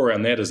law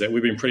around that is that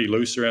we've been pretty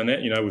loose around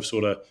that. We've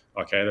sort of,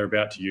 okay, they're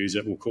about to use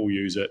it, we'll call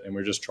use it, and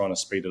we're just trying to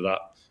speed it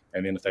up.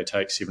 And then if they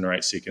take 7 or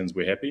 8 seconds,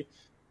 we're happy.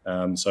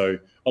 So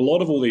a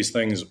lot of all these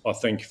things, I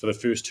think for the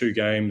first 2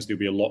 games, there'll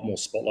be a lot more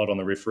spotlight on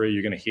the referee.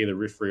 You're going to hear the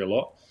referee a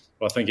lot.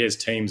 But I think as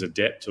teams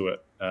adapt to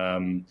it,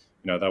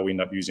 they'll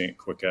end up using it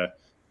quicker.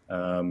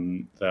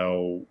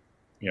 They'll,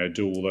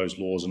 do all those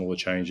laws and all the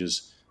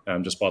changes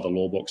just by the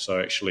law book. So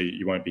actually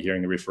you won't be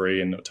hearing the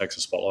referee, and it takes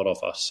a spotlight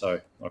off us.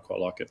 So I quite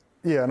like it.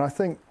 Yeah, and I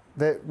think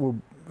that will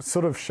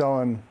sort of show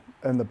in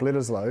the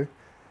Bledisloe,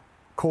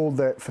 called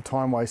that for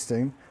time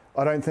wasting.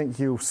 I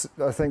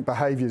think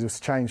behaviour has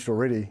changed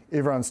already.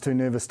 Everyone's too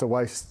nervous to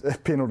waste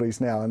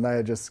penalties now, and they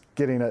are just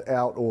getting it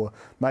out or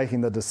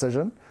making the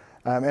decision.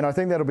 And I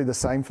think that'll be the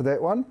same for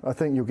that one. I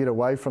think you'll get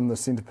away from the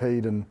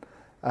centipede and,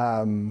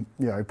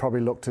 probably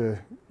look to,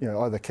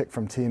 either kick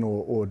from 10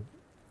 or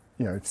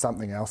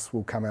something else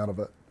will come out of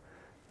it.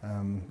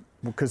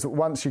 Because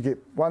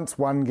once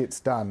one gets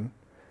done,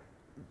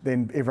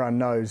 then everyone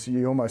knows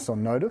you're almost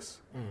on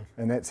notice.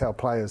 And that's how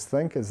players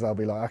think, is they'll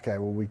be like, okay,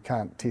 well, we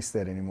can't test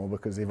that anymore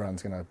because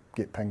everyone's going to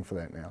get pinged for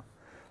that now.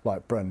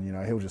 Like Bryn,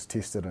 he'll just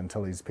test it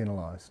until he's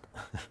penalised.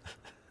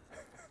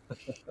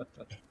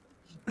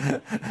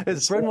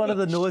 Is Bryn one of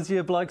the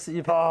noisier blokes that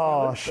you've had?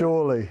 Oh,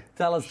 surely.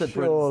 Tell us that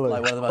Bryn's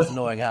like one of the most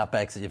annoying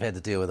halfbacks that you've had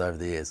to deal with over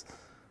the years.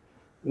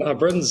 No,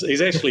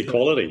 he's actually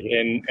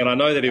quality, and I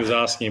know that he was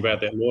asking about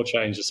that law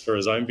change just for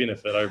his own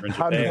benefit over in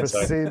Japan.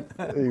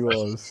 100% he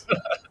was.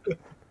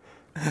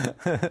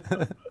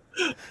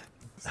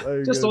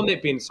 Just on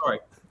that, Ben, sorry.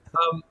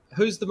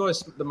 Who's the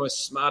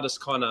most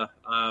smartest kind of,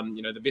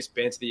 the best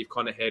banter that you've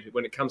kind of had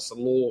when it comes to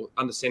law,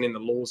 understanding the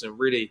laws and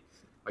really,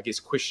 I guess,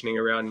 questioning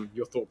around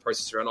your thought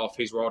process around if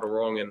he's right or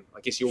wrong, and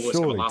I guess you always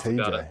kind of laugh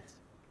about it.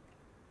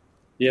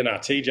 Yeah, no,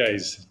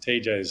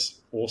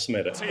 TJ's awesome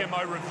at it.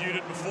 TMO reviewed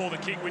it before the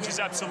kick, which is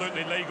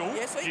absolutely legal.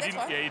 Yeah, sweet, you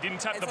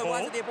didn't tap the ball.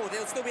 Why is it their ball?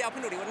 They'll still be our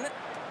penalty, wouldn't it?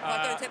 If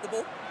I don't tap the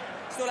ball,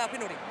 still our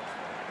penalty.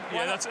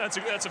 Yeah,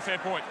 that's a fair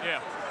point.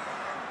 Yeah.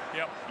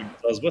 Yep. I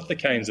was with the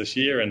Canes this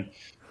year, and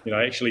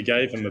I actually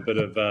gave him a bit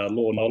of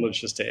law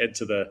knowledge just to add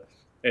to the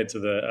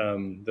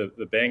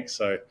bank.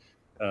 So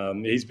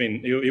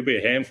he'll be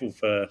a handful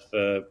for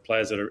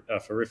players that are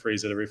for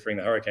referees that are refereeing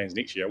the Hurricanes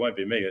next year. It won't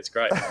be me. That's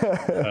great.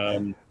 But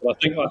I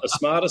think like the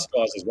smartest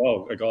guys as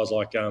well are guys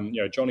like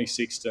Johnny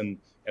Sexton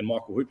and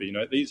Michael Hooper.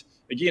 These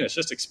again, it's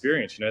just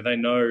experience. They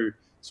know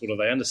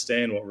they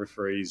understand what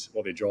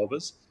their job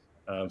is.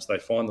 So they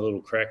find the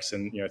little cracks,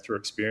 and through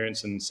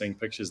experience and seeing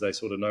pictures, they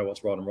sort of know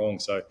what's right and wrong.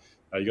 So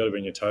you got to be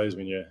on your toes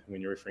when you're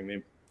refereeing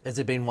them. Has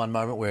there been one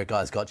moment where a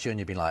guy's got you and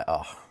you've been like,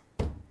 oh,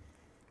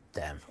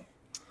 damn?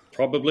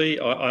 Probably.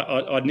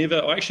 I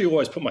actually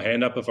always put my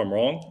hand up if I'm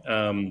wrong.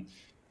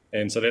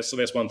 And so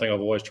that's one thing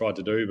I've always tried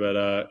to do, but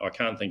I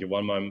can't think of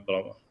one moment,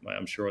 but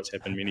I'm sure it's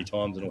happened many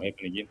times and it'll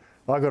happen again.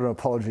 I got an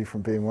apology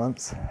from Ben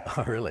once.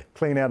 Oh, really?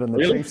 Clean out in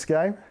the Chiefs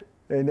game.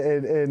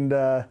 And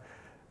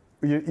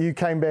you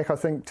came back, I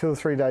think, 2 or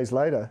 3 days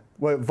later,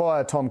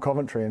 via Tom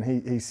Coventry, and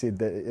he said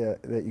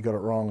that you got it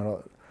wrong, and I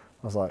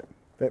was like,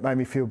 that made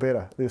me feel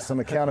better. There's some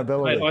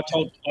accountability. Mate,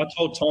 I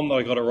told Tom that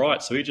I got it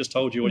right, so he just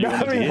told you what you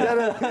wanted to hear.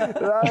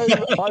 No,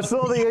 I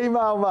saw the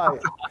email,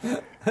 mate.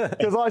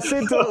 Because I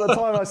said to him at the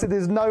time, I said,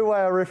 there's no way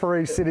a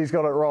referee said he's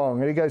got it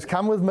wrong. And he goes,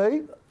 come with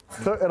me.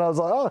 And I was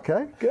like, oh,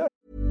 okay, good.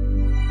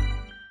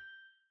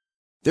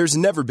 There's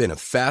never been a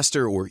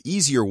faster or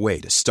easier way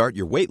to start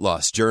your weight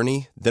loss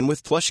journey than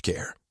with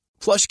PlushCare.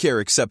 PlushCare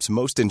accepts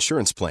most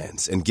insurance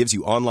plans and gives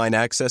you online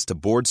access to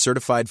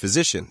board-certified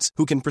physicians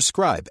who can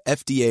prescribe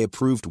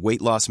FDA-approved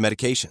weight loss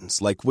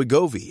medications like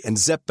Wegovy and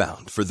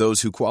Zepbound for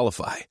those who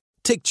qualify.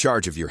 Take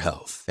charge of your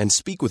health and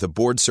speak with a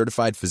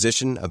board-certified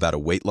physician about a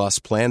weight loss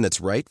plan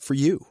that's right for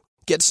you.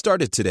 Get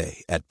started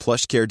today at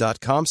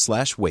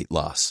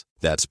plushcare.com/weight-loss.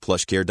 That's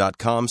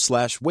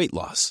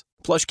plushcare.com/weight-loss.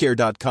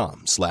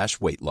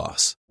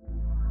 plushcare.com/weight-loss.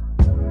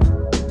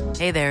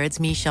 Hey there, it's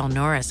Michelle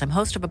Norris. I'm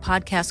host of a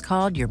podcast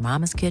called Your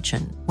Mama's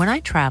Kitchen. When I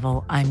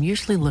travel, I'm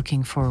usually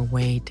looking for a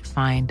way to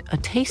find a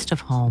taste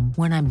of home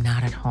when I'm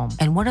not at home.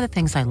 And one of the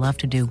things I love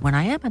to do when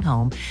I am at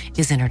home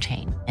is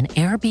entertain. And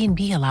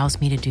Airbnb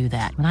allows me to do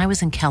that. When I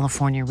was in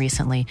California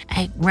recently,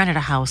 I rented a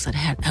house that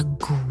had a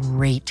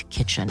great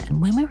kitchen.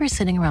 And when we were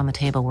sitting around the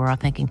table, we're all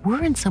thinking,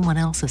 we're in someone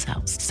else's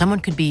house. Someone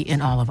could be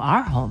in all of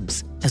our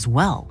homes as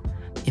well.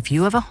 If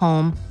you have a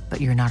home, but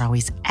you're not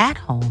always at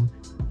home,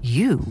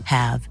 you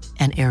have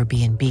an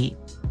Airbnb.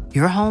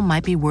 Your home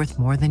might be worth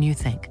more than you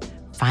think.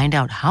 Find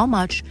out how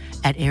much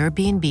at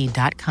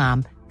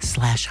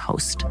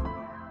airbnb.com/host.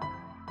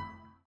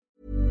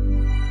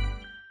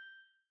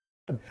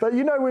 But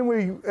you know,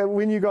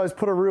 when you guys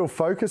put a real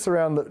focus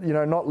around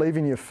not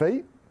leaving your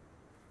feet,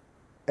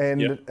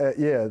 and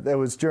that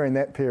was during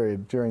that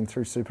period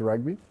through Super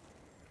Rugby.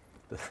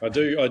 I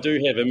do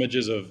have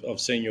images of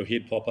seeing your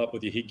head pop up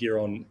with your headgear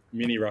on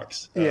many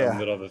rucks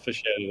that I've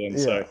officiated in. Yeah.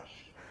 So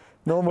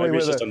normally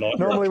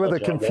with a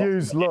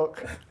confused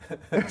look,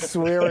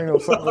 swearing or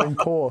something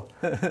poor.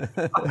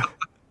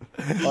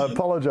 I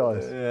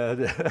apologise.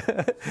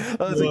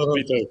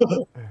 Me too.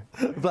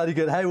 Bloody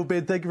good. Hey, well,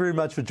 Ben, thank you very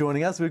much for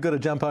joining us. We've got to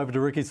jump over to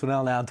Ricky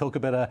Swannell now and talk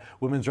about a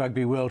Women's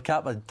Rugby World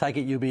Cup. I take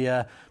it you'll be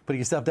putting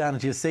yourself down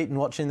into your seat and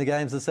watching the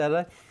games this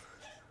Saturday?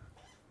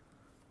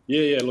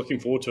 Yeah, looking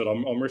forward to it.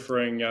 I'm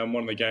refereeing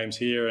one of the games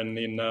here and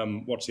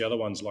then watch the other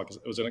ones. Like,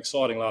 it was an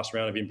exciting last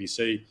round of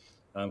NPC.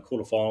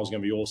 Quarterfinals going to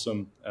be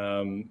awesome.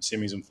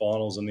 Semis and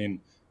finals, and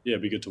then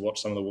it'd be good to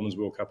watch some of the Women's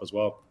World Cup as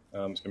well.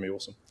 It's going to be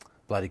awesome.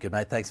 Bloody good,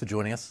 mate. Thanks for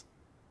joining us.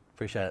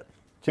 Appreciate it.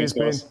 Cheers,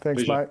 Ben.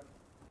 Thanks, mate.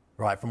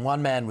 Right, from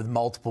one man with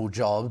multiple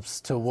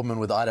jobs to a woman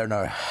with I don't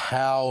know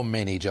how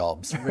many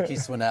jobs. Ricky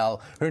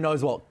Swannell, who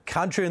knows what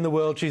country in the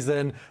world she's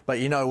in, but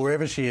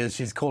wherever she is,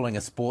 she's calling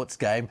a sports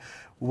game.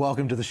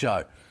 Welcome to the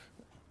show.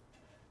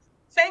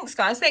 Thanks,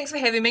 guys. Thanks for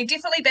having me.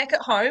 Definitely back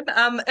at home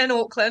in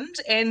Auckland,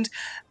 and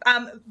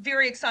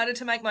very excited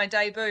to make my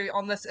debut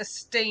on this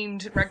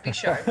esteemed rugby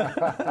show.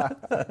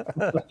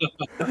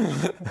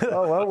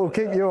 Oh, well, we'll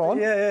keep you on.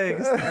 Yeah.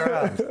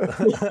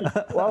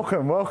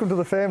 Welcome to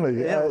the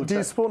family. Do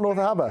you support North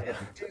Harbour?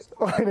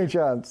 By any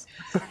chance?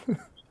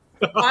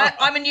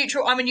 I'm a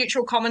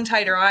neutral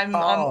commentator.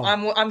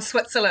 I'm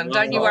Switzerland.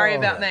 Don't you worry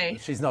about me.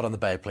 She's not on the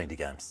Bay of Plenty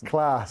games.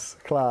 Class.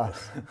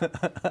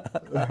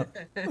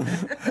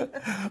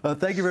 Well,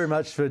 thank you very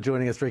much for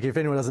joining us, Ricky. If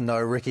anyone doesn't know,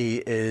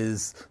 Ricky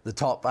is the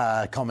top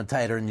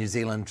commentator in New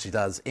Zealand. She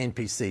does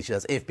NPC, she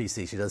does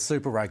FPC, she does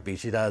Super Rugby,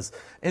 she does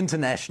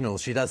International,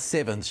 she does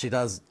Sevens, she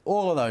does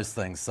all of those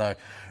things. So,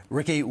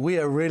 Ricky, we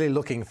are really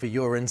looking for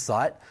your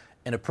insight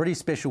in a pretty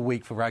special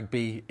week for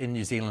rugby in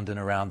New Zealand and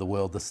around the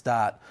world, the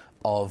start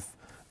of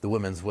the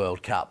Women's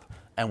World Cup.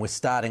 And we're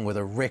starting with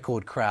a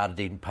record crowd at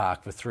Eden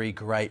Park for 3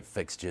 great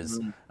fixtures.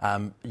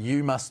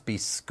 You must be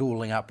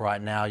schooling up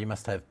right now. You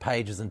must have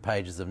pages and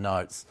pages of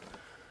notes.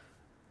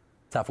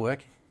 Tough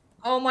work?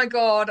 Oh my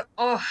God.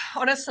 Oh,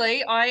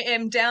 honestly, I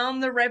am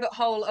down the rabbit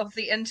hole of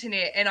the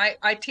internet, and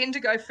I tend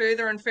to go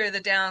further and further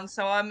down.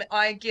 So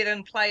I get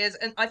in players,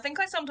 and I think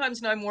I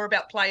sometimes know more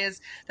about players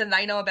than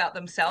they know about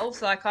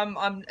themselves. Like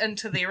I'm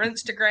into their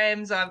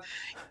Instagrams.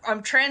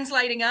 I'm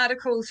translating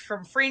articles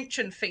from French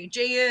and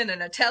Fijian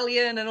and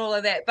Italian and all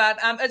of that. But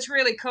it's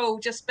really cool.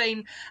 Just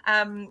been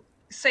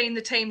seen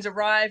the teams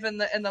arrive in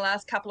the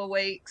last couple of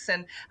weeks,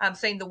 and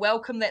seen the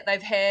welcome that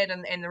they've had,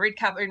 and the red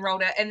carpet being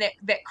rolled out, and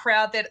that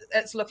crowd that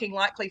it's looking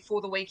likely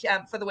for the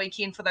weekend for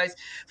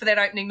that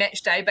opening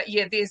match day. But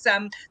yeah, there's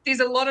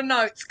a lot of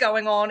notes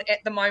going on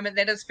at the moment,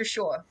 that is for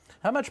sure.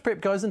 How much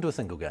prep goes into a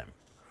single game?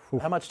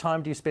 How much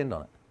time do you spend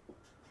on it?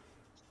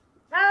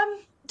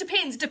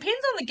 Depends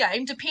on the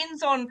game.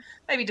 Depends on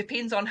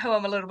who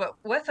I'm a little bit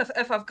with.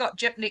 If I've got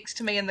Jip next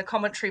to me in the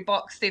commentary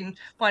box, then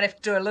might have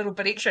to do a little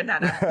bit extra. No,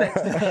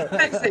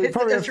 He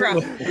probably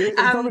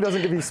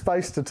doesn't give you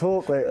space to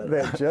talk,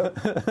 that Jip.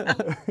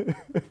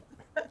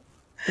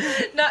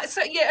 No,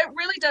 so yeah, it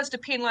really does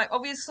depend. Like,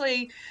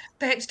 obviously,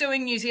 perhaps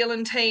doing New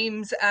Zealand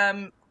teams,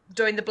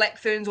 doing the Black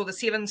Ferns or the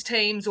Sevens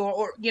teams,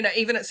 or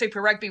even at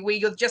Super Rugby, where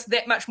you're just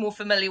that much more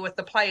familiar with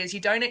the players. You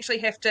don't actually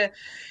have to.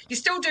 You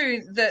still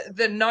do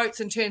the notes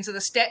in terms of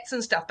the stats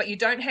and stuff, but you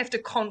don't have to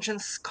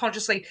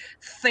consciously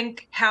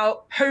think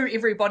who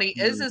everybody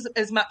is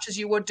as much as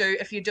you would do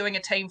if you're doing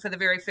a team for the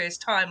very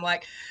first time.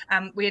 Like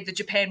we had the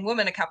Japan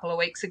women a couple of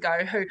weeks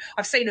ago, who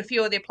I've seen a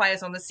few of their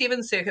players on the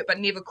Sevens circuit, but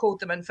never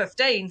called them in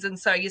 15s, and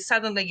so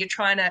you're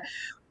trying to,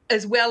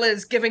 as well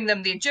as giving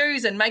them their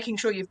dues and making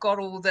sure you've got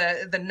all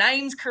the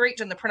names correct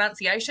and the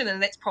pronunciation,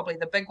 and that's probably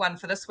the big one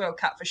for this World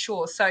Cup for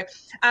sure. So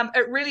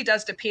it really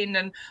does depend,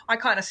 and I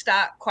kind of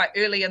start quite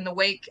early in the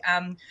week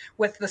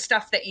with the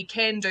stuff that you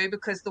can do,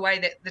 because the way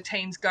that the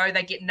teams go,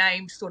 they get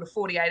named sort of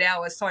 48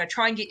 hours. So I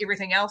try and get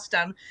everything else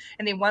done,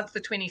 and then once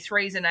the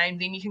 23s are named,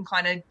 then you can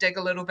kind of dig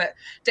a little bit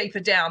deeper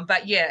down.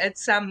 But yeah,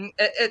 it's and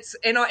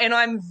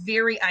I'm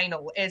very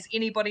anal, as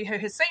anybody who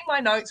has seen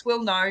my notes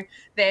will know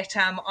that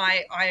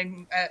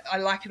I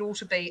like it all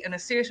to be in a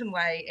certain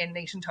way and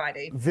neat and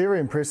tidy. Very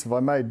impressive. I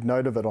made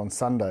note of it on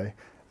Sunday.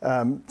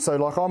 So,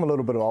 like, I'm a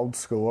little bit old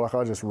school. Like,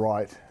 I just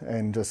write,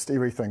 and just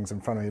everything's in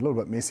front of me. A little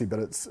bit messy, but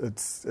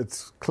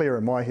it's clear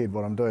in my head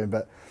what I'm doing.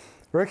 But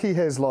Ricky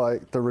has,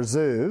 like, the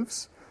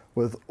reserves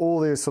with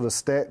all their sort of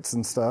stats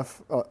and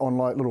stuff on,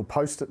 like, little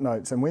Post-it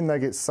notes. And when they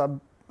get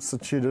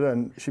substituted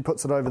in, she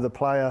puts it over the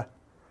player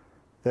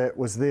that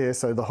was there.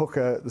 So the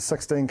hooker, the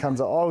 16 comes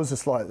up. I was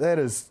just like, that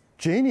is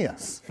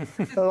genius.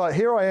 So, like,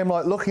 here I am,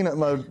 like, looking at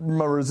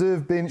my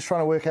reserve bench,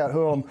 trying to work out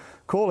who I'm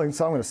calling,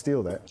 so I'm going to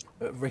steal that.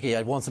 Ricky,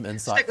 I want some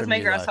insight Stick with from me,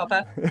 you,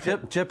 Grasshopper.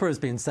 Jipper has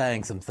been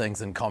saying some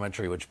things in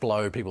commentary which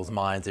blow people's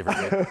minds every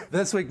week.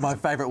 This week, my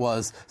favourite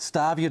was,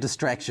 starve your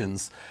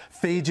distractions,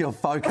 feed your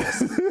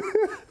focus.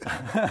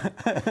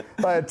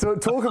 Mate,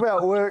 talk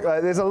about work,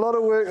 mate. There's a lot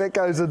of work that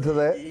goes into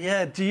that.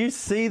 Yeah, do you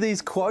see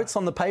these quotes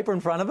on the paper in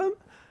front of him?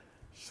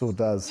 Sure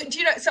does. Do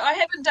you know, so I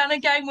haven't done a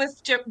game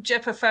with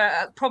Jipper for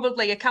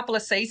probably a couple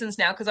of seasons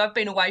now, because I've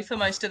been away for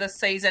most of this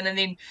season, and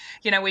then,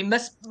 we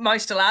missed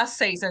most of last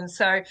season.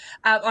 So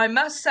I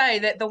must say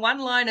that the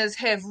one-liners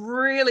have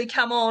really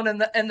come on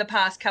in the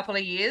past couple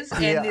of years,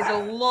 and there's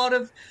a lot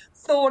of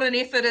thought and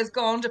effort has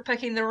gone to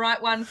picking the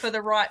right one for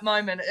the right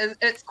moment.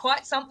 It's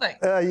quite something.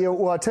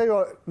 Well, I tell you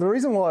what, the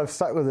reason why I've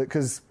stuck with it,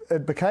 because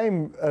it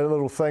became a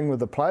little thing with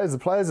the players. The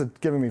players are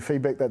giving me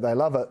feedback that they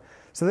love it.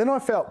 So then I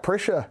felt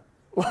pressure,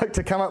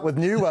 to come up with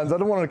new ones. I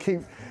don't want to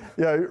keep,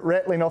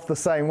 rattling off the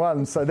same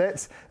ones. So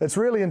it's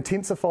really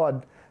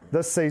intensified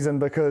this season,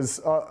 because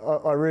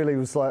I really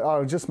was like,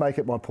 I'll just make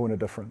it my point of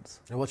difference.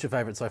 And what's your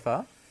favourite so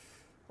far?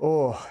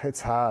 Oh, it's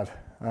hard.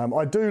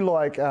 I do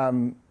like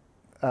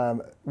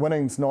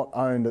winning's not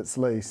owned its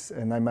lease,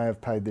 and they may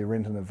have paid their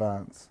rent in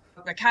advance.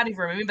 I can't even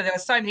remember. There were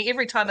so many.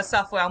 Every time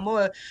Asaf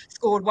Moore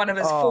scored one of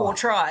his 4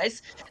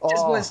 tries,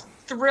 just was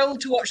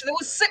thrilled to watch. There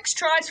was 6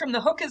 tries from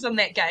the hookers on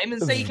that game,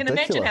 and so you can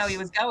imagine how he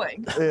was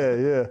going.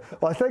 Yeah.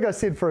 Well, I think I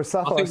said for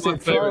Asaf, I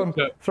said throw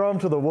him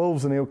to the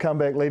Wolves and he'll come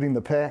back leading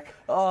the pack.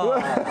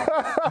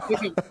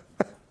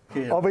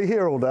 I'll be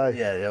here all day.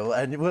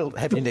 Yeah, and we'll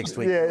have you next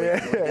week.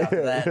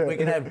 We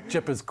can have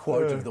Chipper's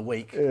quote of the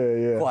week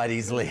quite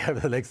easily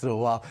over the next little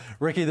while.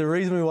 Ricky, the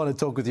reason we want to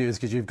talk with you is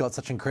because you've got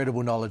such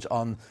incredible knowledge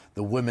on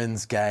the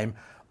women's game.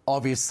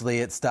 Obviously,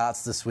 it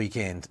starts this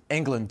weekend.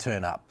 England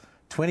turn up.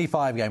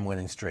 25-game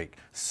winning streak.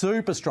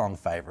 Super strong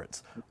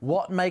favourites.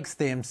 What makes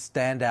them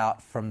stand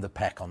out from the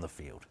pack on the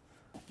field?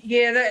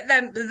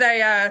 Yeah,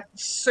 they are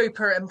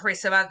super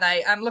impressive, aren't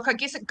they? Look, I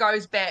guess it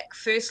goes back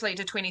firstly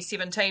to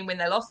 2017 when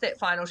they lost that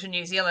final to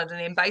New Zealand, and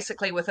then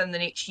basically within the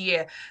next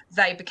year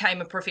they became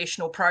a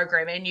professional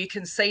program, and you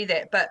can see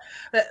that. But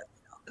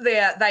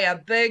they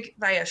are big,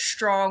 they are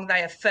strong,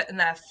 they are fit, and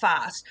they're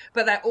fast,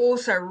 but they're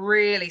also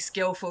really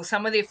skillful.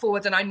 Some of their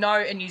forwards, and I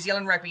know in New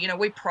Zealand rugby,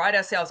 we pride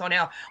ourselves on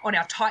our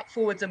tight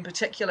forwards in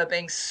particular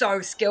being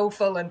so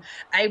skillful and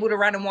able to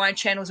run in wide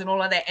channels and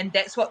all of that, and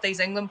that's what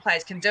these England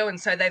players can do. And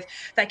so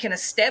they can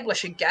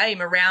establish a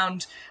game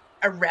around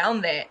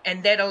that,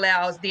 and that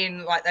allows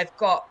then, they've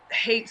got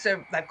pace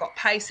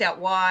out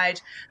wide,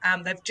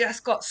 they've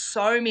just got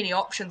so many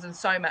options and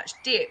so much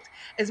depth,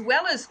 as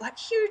well as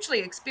hugely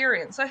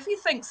experienced. So if you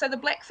think, the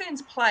Black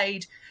Ferns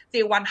played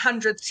their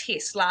 100th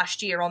test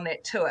last year on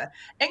that tour.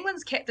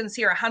 England's captain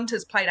Sarah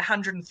Hunter's played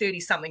 130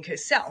 something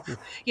herself,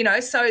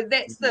 so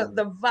that's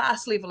the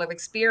vast level of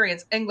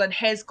experience England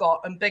has got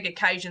on big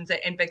occasions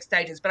and big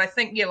stages. But I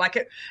think it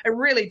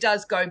really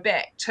does go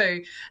back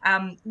to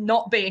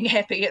not being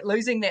happy at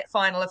losing that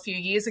final a few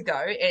years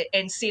ago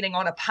and setting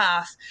on a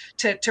path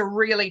to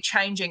really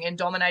changing and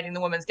dominating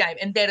the women's game,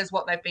 and that is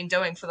what they've been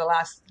doing for the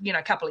last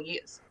couple of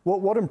years.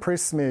 What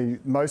impressed me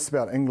most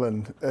about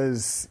England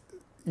is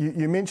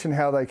you mentioned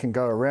how they can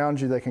go around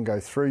you, they can go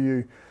through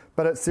you,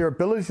 but it's their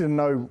ability to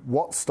know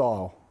what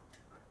style.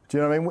 Do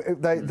you know what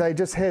I mean? They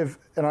just have,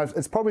 and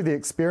it's probably the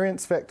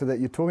experience factor that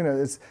you're talking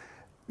about.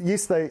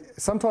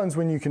 Sometimes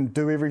when you can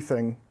do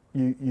everything,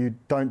 you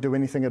don't do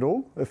anything at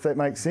all, if that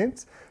makes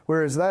sense.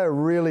 Whereas they are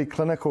really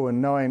clinical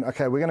in knowing,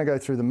 okay, we're going to go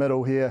through the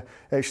middle here.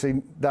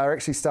 Actually, they're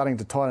actually starting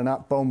to tighten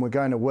up. Boom, we're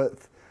going to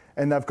width.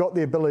 And they've got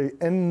the ability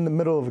in the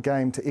middle of a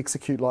game to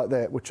execute like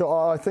that, which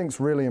I think is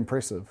really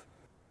impressive.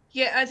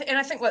 Yeah, and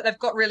I think they've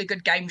got really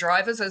good game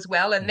drivers as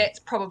well, and that's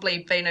probably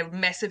been a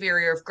massive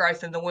area of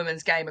growth in the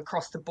women's game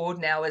across the board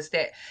now, is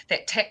that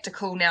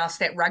tactical nous,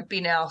 that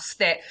rugby nous,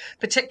 that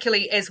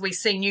particularly as we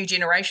see new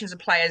generations of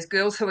players,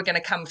 girls who are going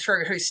to come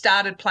through who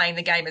started playing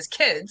the game as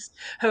kids,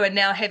 who are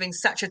now having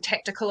such a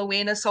tactical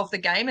awareness of the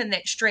game and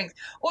that strength.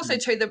 Also,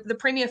 too, the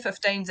Premier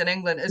 15s in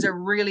England is a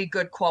really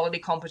good quality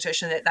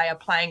competition that they are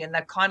playing, and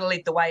they've kind of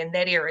led the way in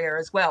that area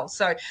as well.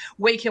 So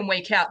week in,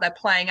 week out, they're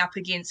playing up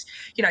against,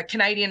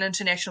 Canadian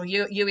international,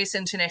 US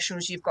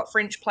internationals. You've got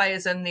French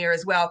players in there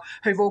as well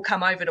who've all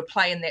come over to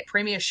play in that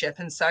premiership,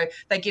 and so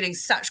they're getting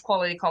such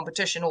quality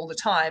competition all the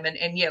time.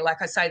 And yeah,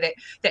 like I say,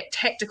 that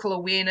tactical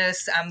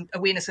awareness,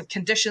 awareness of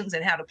conditions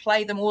and how to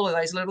play them, all of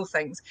those little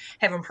things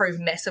have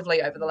improved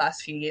massively over the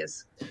last few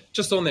years.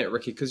 Just on that,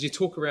 Ricky, because you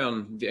talk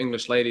around the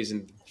English ladies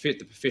and the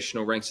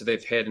professional ranks that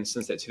they've had and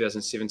since that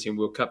 2017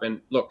 World Cup,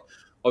 and look,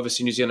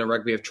 obviously, New Zealand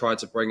Rugby have tried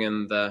to bring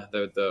in the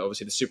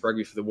obviously the Super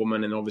Rugby for the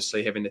women, and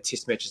obviously having the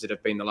test matches that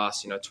have been the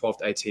last 12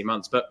 to 18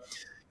 months. But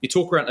you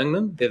talk around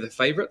England; they're the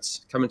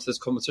favourites coming to this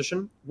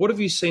competition. What have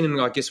you seen in,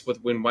 I guess,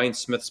 with when Wayne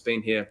Smith's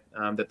been here,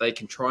 that they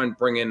can try and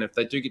bring in if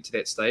they do get to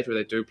that stage where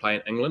they do play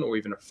in England or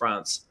even in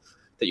France,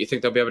 that you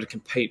think they'll be able to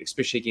compete,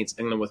 especially against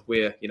England with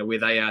where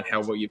they are and how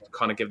well you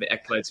kind of give the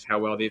accolades of how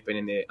well they've been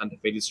in their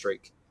undefeated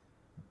streak?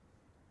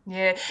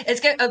 Yeah,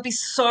 it'll be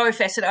so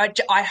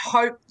fascinating. I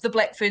hope the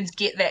Black Ferns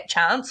get that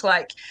chance,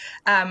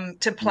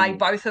 to play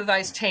both of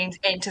those teams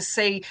and to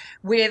see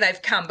where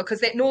they've come,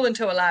 because that Northern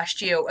Tour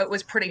last year, it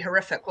was pretty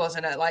horrific,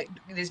 wasn't it? Like,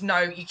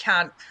 you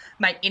can't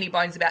make any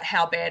bones about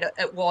how bad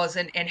it was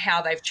and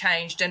how they've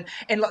changed. And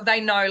they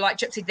know, like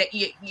Gyp said, that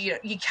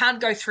you can't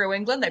go through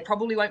England. They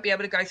probably won't be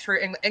able to go through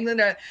England. England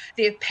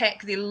their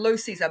pack, their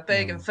loosies are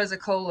big and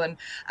physical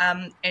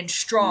and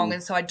strong.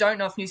 And so I don't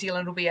know if New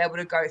Zealand will be able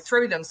to go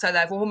through them. So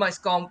they've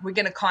almost gone, we're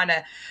going to kind of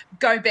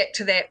go back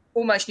to that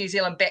almost New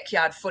Zealand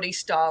backyard footy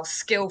style,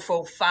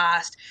 skillful,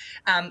 fast.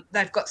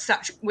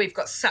 We've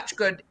got such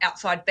good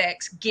outside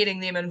backs, getting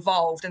them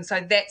involved. And so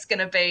that's going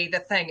to be the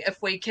thing.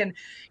 If we can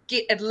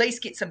at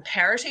least get some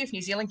parity, if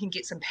New Zealand can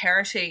get some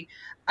parity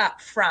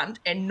up front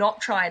and not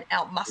try and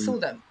outmuscle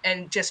them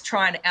and just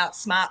try and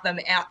outsmart them,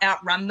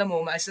 outrun them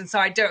almost. And so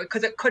I do it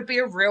because it could be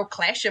a real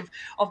clash of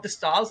the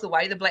styles, the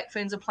way the Black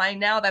Ferns are playing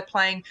now.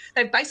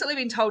 They've basically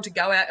been told to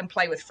go out and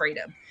play with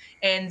freedom.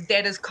 And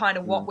that is kind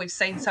of what we've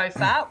seen so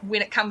far.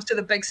 When it comes to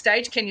the big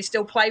stage, can you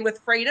still play with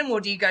freedom, or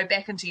do you go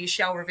back into your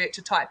shell, revert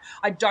to type?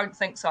 I don't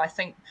think so. I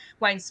think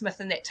Wayne Smith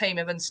and that team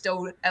have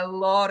instilled a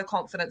lot of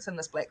confidence in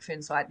this Black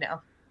Fern side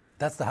now.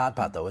 That's the hard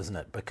part, though, isn't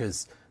it?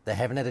 Because they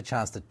haven't had a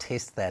chance to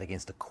test that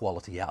against a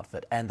quality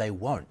outfit, and they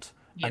won't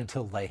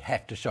until they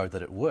have to show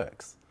that it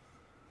works.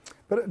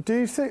 But do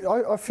you think,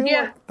 I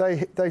feel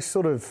like they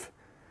sort of,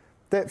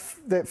 that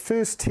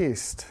first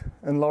test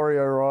in Laurie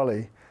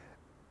O'Reilly,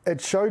 it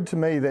showed to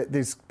me that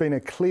there's been a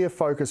clear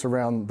focus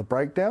around the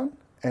breakdown,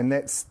 and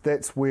that's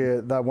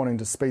where they're wanting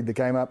to speed the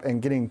game up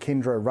and getting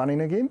Kendra running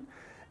again.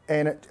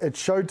 And it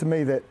showed to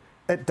me that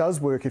it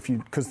does work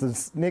because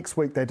this next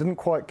week they didn't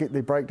quite get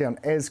their breakdown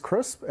as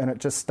crisp, and it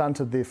just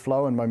stunted their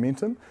flow and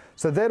momentum.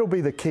 So that'll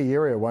be the key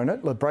area, won't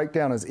it? The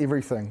breakdown is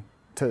everything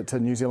to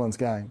New Zealand's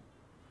game.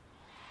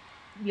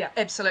 Yeah,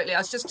 absolutely. I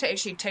was just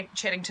actually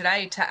chatting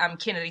today to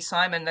Kennedy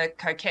Simon, the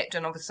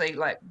co-captain, obviously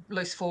like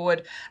loose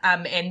forward,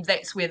 and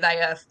that's where they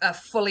are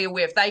fully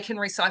aware if they can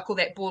recycle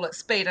that ball at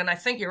speed. And I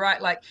think you're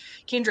right, like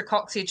Kendra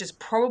Coxedge is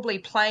probably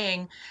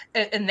playing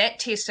in that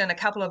test and a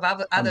couple of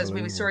others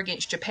where we saw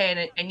against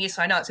Japan. And yes,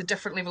 I know it's a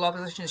different level of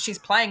opposition. She's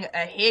playing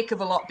a heck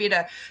of a lot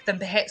better than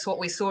perhaps what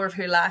we saw of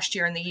her last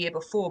year and the year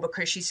before,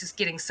 because she's just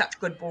getting such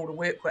good ball to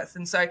work with.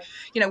 And so,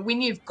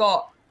 when you've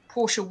got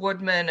Portia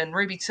Woodman and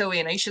Ruby Tui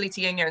and Aisha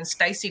Letienga and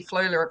Stacey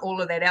Fleuler and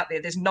all of that out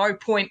there, there's no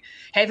point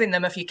having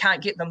them if you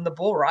can't get them the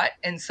ball right.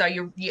 And so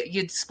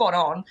you're spot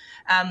on.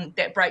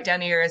 That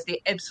breakdown area is the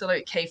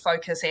absolute key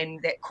focus,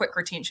 and that quick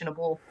retention of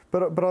ball.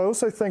 But I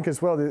also think as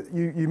well, that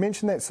you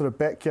mentioned that sort of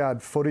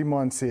backyard footy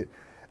mindset.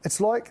 It's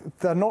like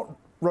they're not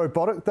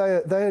robotic.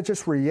 They are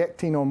just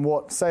reacting on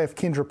what, say if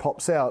Kendra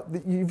pops out,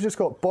 you've just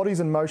got bodies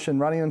in motion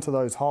running into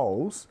those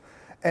holes.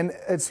 And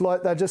it's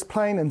like they're just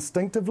playing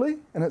instinctively,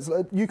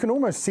 and you can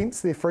almost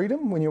sense their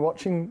freedom when you're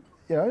watching.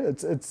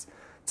 It's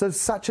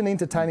such an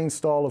entertaining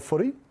style of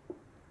footy.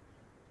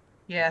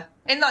 Yeah,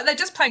 and they're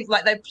just playing,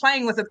 they're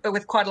playing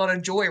with quite a lot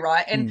of joy,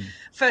 right? And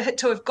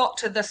to have got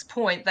to this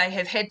point, they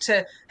have had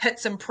to hit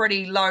some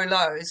pretty low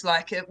lows.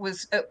 Like it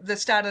was at the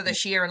start of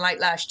this year and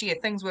late last year,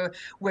 things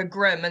were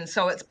grim, and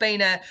so it's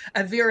been a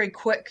very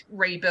quick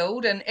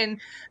rebuild.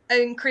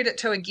 And credit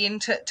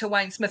to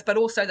Wayne Smith, but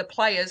also the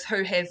players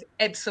who have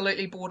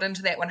absolutely bought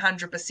into that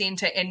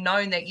 100% and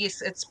known that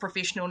yes, it's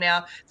professional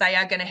now. They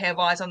are going to have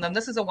eyes on them.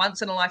 This is a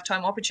once in a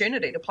lifetime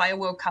opportunity to play a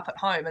World Cup at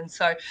home, and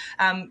so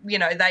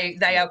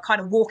they are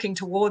kind of walking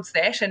towards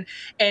that,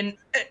 and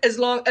as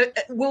long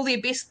will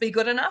their best be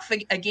good enough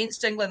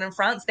against England and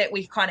France? That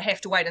we kind of have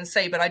to wait and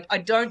see, but I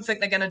don't think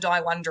they're going to die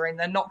wondering.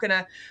 They're not going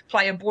to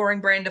play a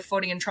boring brand of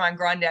footy and try and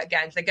grind out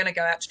games. They're going to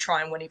go out to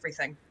try and win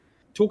everything.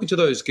 Talking to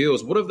those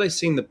girls, what have they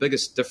seen the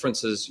biggest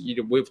differences?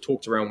 We've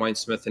talked around Wayne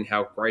Smith and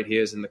how great he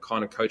is and the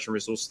kind of coaching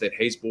resources that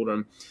he's brought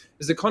in.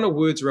 Is there kind of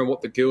words around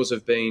what the girls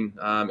have been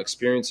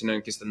experiencing, and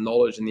I guess the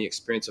knowledge and the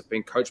experience of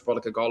being coached by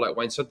like a guy like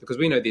Wayne Smith? Because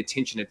we know the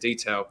attention to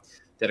detail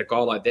that a guy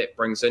like that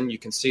brings in. You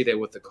can see that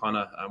with the kind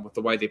of with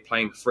the way they're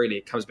playing freely.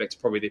 It comes back to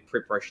probably their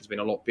preparation's been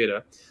a lot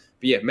better.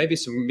 But yeah, maybe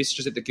some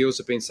messages that the girls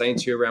have been saying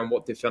to you around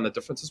what they've found the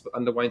differences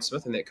under Wayne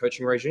Smith and that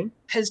coaching regime.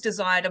 His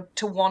desire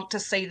to want to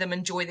see them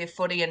enjoy their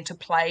footy and to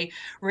play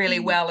really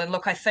well. And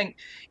look, I think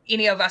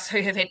any of us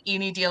who have had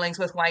any dealings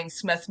with Wayne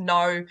Smith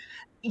know,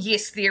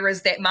 yes, there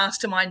is that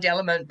mastermind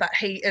element, but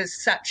he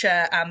is such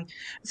a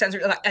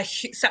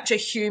such a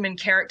human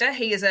character.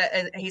 He's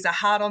a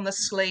heart on the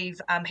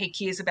sleeve. He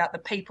cares about the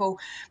people.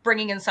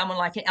 Bringing in someone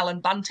like Ellen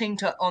Bunting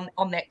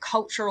on that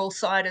cultural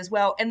side as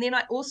well. And then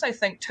I also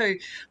think too,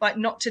 like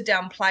not to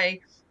downplay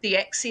the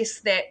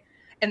access that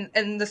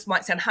and this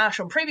might sound harsh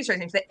on previous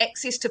reasons, the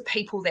access to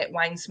people that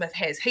Wayne Smith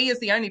has. He is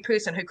the only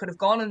person who could have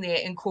gone in there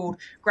and called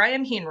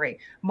Graham Henry,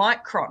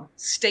 Mike Cron,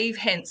 Steve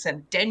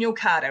Hansen, Daniel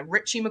Carter,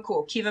 Richie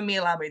McCaw, Kevin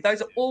Mialamu.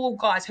 Those are all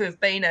guys who have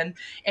been in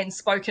and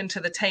spoken to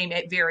the team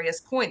at various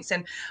points.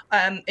 And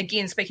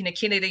again, speaking to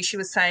Kennedy, she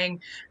was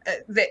saying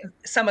that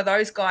some of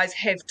those guys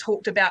have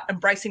talked about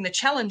embracing the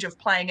challenge of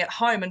playing at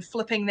home and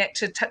flipping that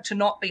to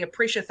not be a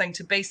pressure thing,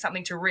 to be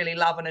something to really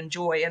love and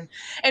enjoy.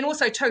 And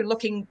also, too,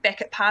 looking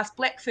back at past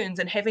Black Ferns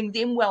and having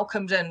them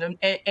welcomed in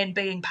and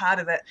being part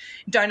of it.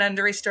 Don't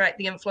underestimate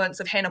the influence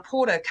of Hannah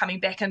Porter coming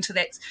back into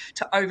that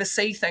to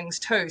oversee things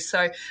too.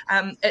 So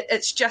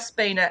it's just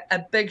been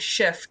a big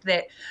shift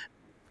that,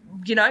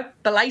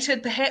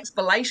 belated,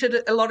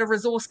 a lot of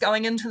resource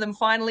going into them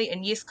finally.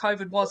 And yes,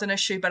 COVID was an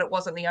issue, but it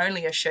wasn't the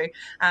only issue.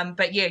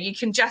 But yeah, you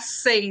can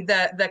just see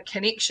the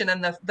connection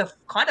and the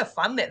kind of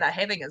fun that they're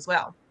having as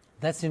well.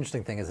 That's the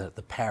interesting thing, isn't it?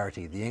 The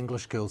parity. The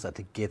English girls are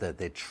together.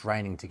 They're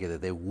training together.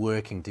 They're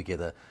working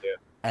together. Yeah.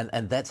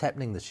 And that's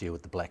happening this year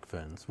with the Black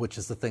Ferns, which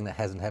is the thing that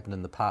hasn't happened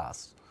in the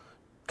past,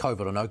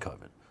 COVID or no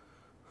COVID.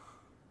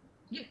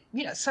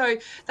 Yeah, so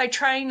they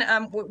train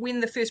when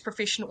the first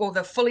professional or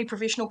the fully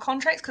professional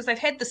contracts, because they've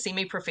had the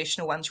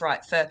semi-professional ones,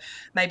 right, for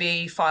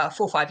maybe 4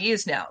 or 5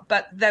 years now,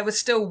 but they were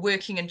still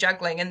working and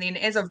juggling. And then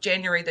as of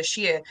January this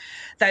year,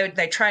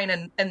 they train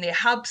in their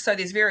hubs. So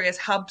there's various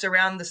hubs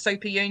around the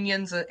super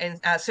unions and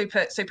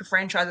super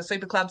franchises,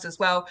 super clubs as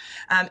well.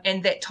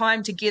 And that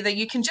time together,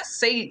 you can just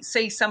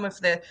see some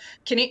of the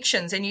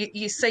connections. And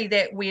you see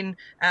that when,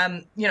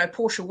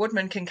 Portia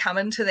Woodman can come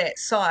into that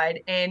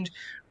side and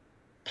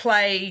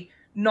play,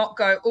 not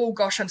go, oh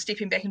gosh, I'm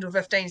stepping back into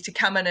 15s, to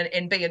come in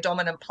and be a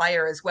dominant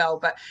player as well.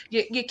 But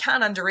you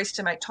can't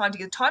underestimate time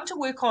to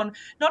work on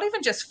not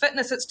even just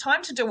fitness, it's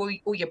time to do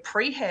all your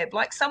prehab.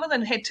 Like some of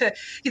them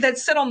they'd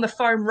sit on the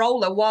foam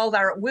roller while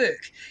they're at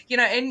work,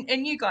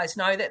 and you guys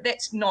know that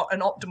that's not an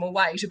optimal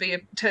way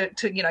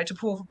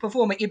to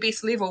perform at your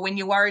best level when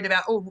you're worried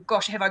about, oh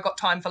gosh, have I got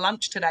time for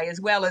lunch today,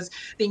 as well as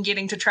then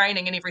getting to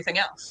training and everything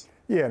else.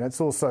 Yeah, and it's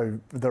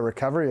also the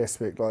recovery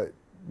aspect, like,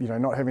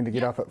 not having to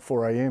get up at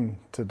 4 a.m.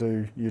 to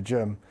do your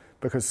gym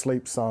because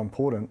sleep's so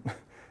important.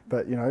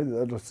 But,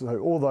 so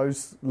all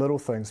those little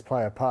things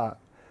play a part.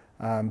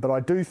 But I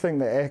do think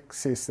the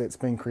access that's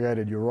been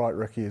created, you're right,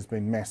 Ricky, has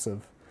been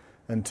massive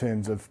in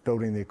terms of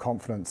building their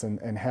confidence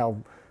and how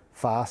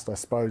fast, I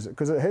suppose,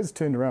 because it has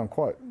turned around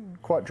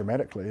quite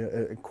dramatically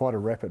at quite a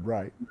rapid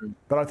rate. Mm-hmm.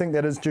 But I think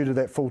that is due to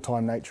that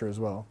full-time nature as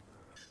well.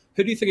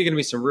 Who do you think are going to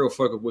be some real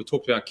focus? We've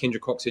talked about Kendra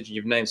Coxedge, and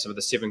you've named some of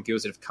the 7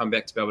 girls that have come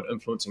back to be able to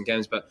influence in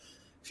games, but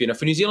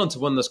for New Zealand to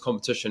win this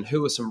competition,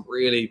 who are some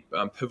really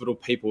pivotal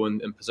people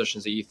in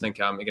positions that you think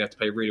are going to have to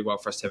play really well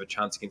for us to have a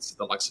chance against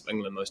the likes of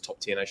England, those top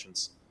tier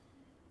nations?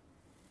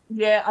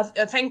 Yeah,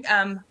 I think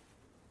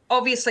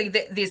obviously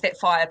there's that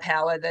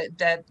firepower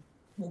that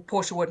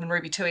Portia Woodman,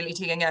 Ruby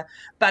Tui-Letiinga,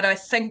 but I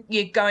think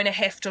you're going to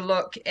have to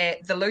look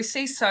at the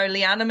Lucy's. So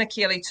Liana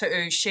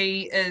Michele-Tu'u,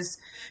 she is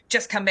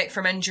just come back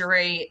from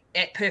injury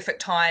at perfect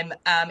time,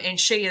 and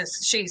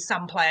she's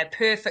some player,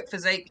 perfect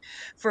physique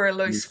for a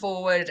loose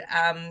forward,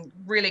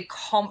 really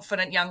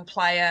confident young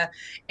player,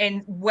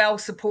 and well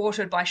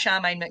supported by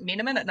Charmaine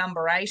McMenamin at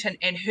number 8,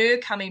 and her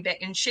coming back,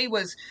 and she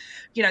was,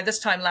 this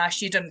time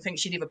last year didn't think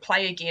she'd ever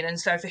play again, and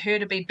so for her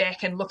to be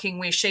back and looking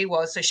where she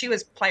was, so she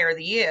was Player of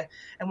the Year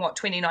in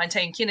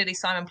 2019. Kennedy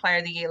Simon Player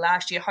of the Year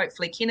last year.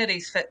 Hopefully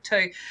Kennedy's fit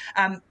too.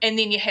 And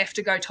then you have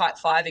to go type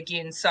 5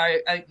 again. So,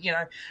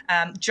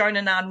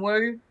 Jonah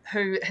Ngan-Wu,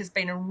 who has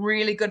been in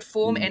really good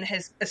form and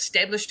has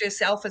established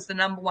herself as the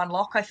number 1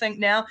 lock, I think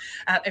now.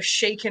 If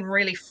she can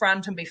really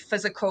front and be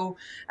physical,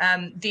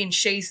 then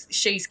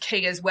she's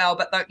key as well.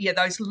 But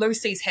those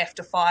Lucy's have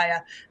to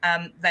fire.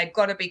 They've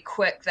got to be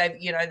quick.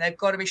 They've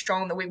got to be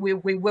strong. We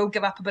will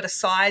give up a bit of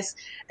size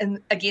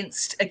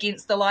against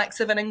the likes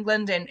of an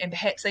England and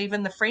perhaps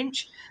even the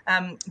French.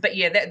 But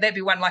yeah, that'd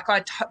be one. Like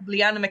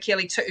Liana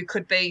Michele-Tu'u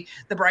could be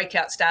the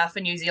breakout star for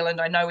New Zealand.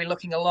 I know we're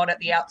looking a lot at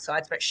the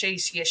outsides, but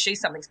she's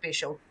something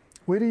special.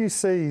 Where do you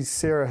see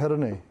Sarah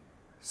Hirini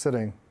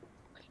sitting?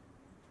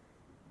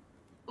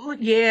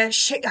 Yeah,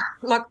 she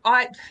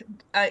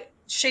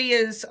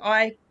is.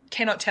 I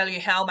cannot tell you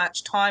how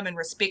much time and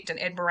respect and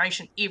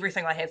admiration,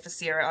 everything I have for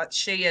Sarah.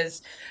 She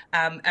is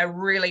a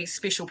really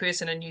special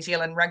person in New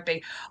Zealand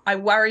rugby. I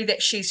worry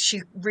that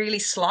she's really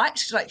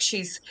slight. Like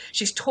she's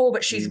tall,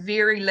 but she's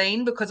very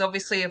lean because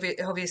obviously of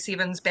her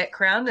sevens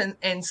background,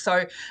 and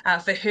so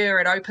for her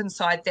at open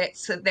side,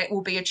 that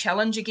will be a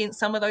challenge against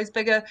some of those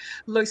bigger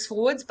loose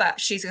forwards.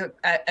 But she's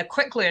a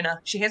quick learner.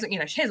 She hasn't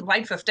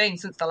played 15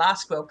 since the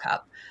last World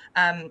Cup.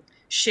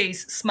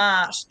 She's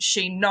smart,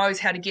 she knows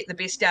how to get the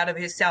best out of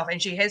herself, and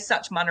she has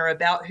such mana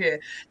about her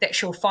that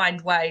she'll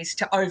find ways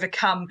to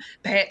overcome,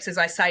 perhaps, as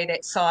I say,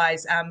 that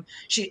size.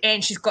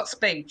 She's got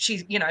speed.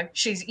 She's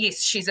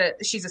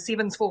a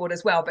sevens forward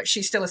as well, but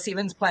she's still a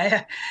sevens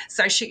player,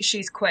 so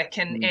she's quick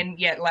and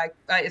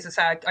as I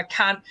say, I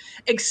can't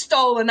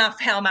extol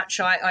enough how much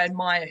I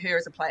admire her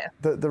as a player.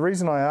 The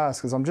reason I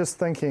ask is I'm just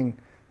thinking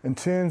in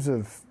terms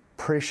of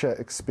pressure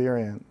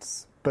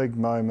experience big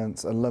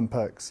moments,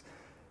 Olympics,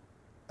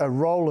 a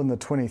role in the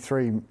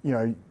 23,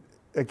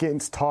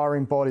 against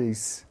tiring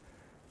bodies,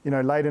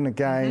 late in a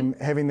game,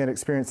 having that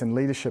experience and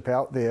leadership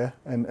out there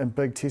and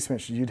big test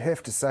matches, you'd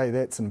have to say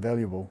that's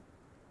invaluable.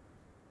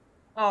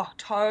 Oh,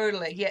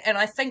 totally. Yeah. And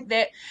I think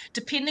that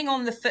depending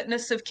on the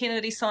fitness of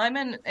Kennedy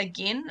Simon,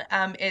 again,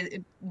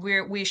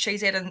 where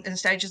she's at in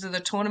stages of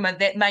the tournament,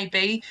 that may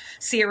be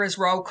Sarah's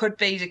role, could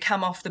be to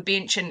come off the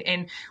bench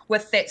and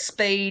with that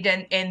speed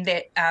and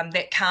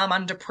that calm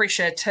under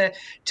pressure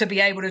to be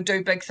able to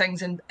do big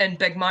things in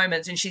big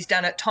moments. And she's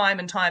done it time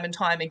and time and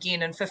time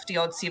again in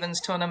 50-odd sevens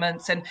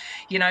tournaments and,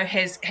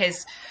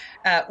 has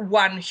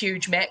won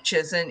huge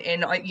matches,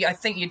 and I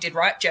think you did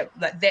right, Jip.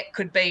 That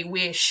could be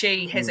where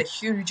she has a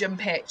huge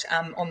impact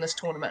on this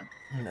tournament.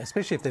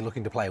 Especially if they're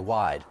looking to play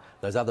wide.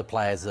 Those other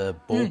players are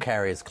ball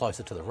carriers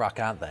closer to the ruck,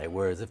 aren't they?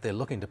 Whereas if they're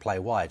looking to play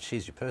wide,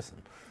 she's your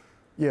person.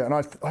 Yeah, and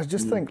I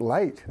just think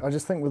late. I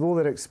just think with all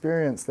that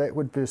experience, that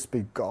would just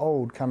be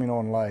gold coming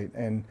on late.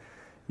 And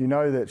you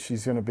know that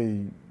she's going to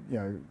be,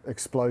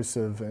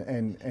 explosive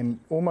and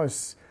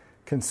almost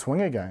can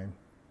swing a game,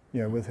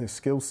 with her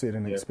skill set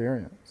and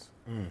experience.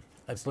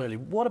 Absolutely.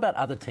 What about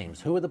other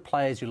teams? Who are the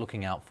players you're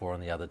looking out for on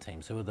the other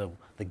teams? Who are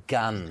the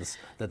guns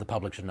that the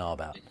public should know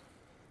about?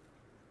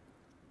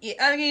 Yeah,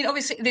 I mean,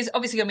 there's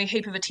obviously going to be a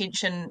heap of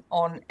attention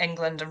on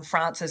England and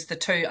France as the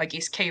two, I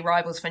guess, key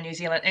rivals for New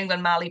Zealand.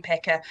 England, Marley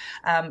Packer,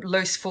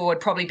 loose forward,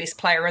 probably best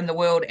player in the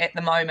world at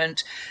the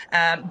moment.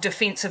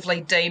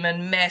 Defensively,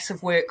 demon,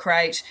 massive work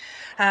rate.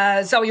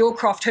 Zoe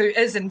Allcroft, who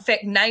is in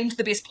fact named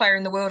the best player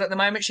in the world at the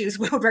moment. She was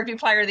World Rugby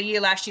Player of the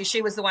Year last year.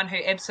 She was the one who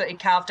absolutely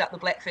carved up the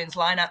Black Ferns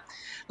lineup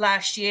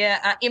last year.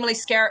 Emily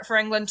Scarrett for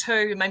England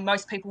too. I mean,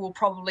 most people will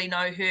probably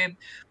know her.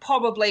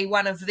 Probably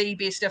one of the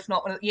best, if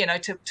not,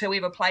 to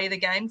ever play the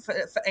game for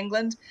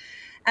England.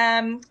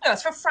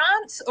 As for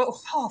France,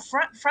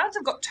 France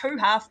have got two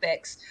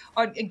halfbacks.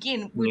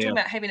 Again, we're talking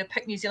about having to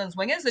pick New Zealand's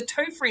wingers. The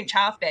two French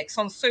halfbacks,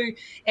 Sonsu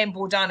and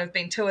Bourdin, have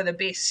been two of the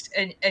best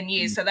in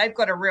years, so they've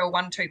got a real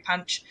 1-2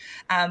 punch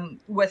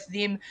with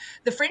them.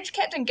 The French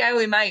captain,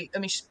 Gaëlle Lemay, I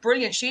mean, she's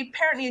brilliant. She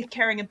apparently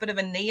carrying a bit of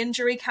a knee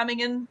injury coming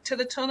into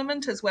the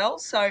tournament as well,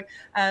 so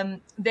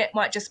that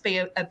might just be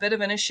a bit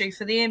of an issue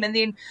for them. And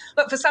then,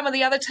 look, for some of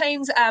the other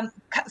teams,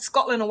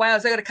 Scotland and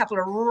Wales, they've got a couple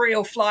of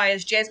real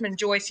flyers. Jasmine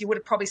Joyce, you would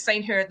have probably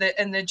seen her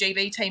in the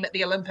GB team at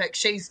the Olympics.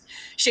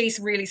 She's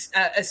really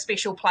a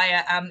special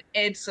player,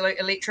 absolute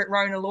electric.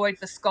 Rona Lloyd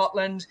for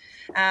Scotland.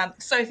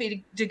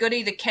 Sophie De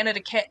Goody, the Canada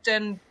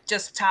captain,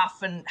 just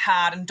tough and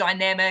hard and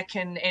dynamic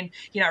and a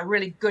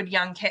really good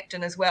young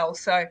captain as well.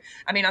 So,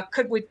 I mean,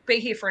 we'd be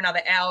here for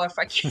another hour if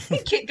I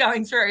kept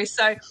going through.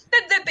 So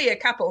there'd be a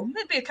couple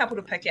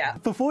to pick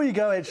out. Before you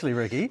go, actually,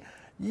 Ricky,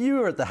 you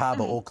were at the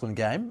Harbour Auckland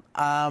game.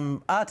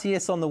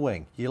 RTS on the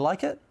wing. You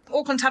like it?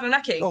 Auckland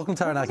Taranaki,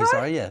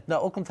 sorry, yeah.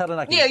 No, Auckland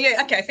Taranaki.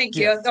 Yeah, okay, thank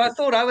you. Yeah. I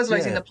thought I was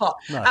losing the plot.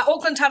 No.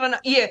 Auckland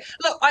Taranaki, yeah.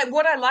 Look,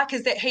 what I like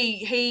is that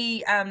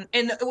he and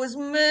it was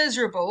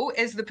miserable.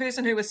 As the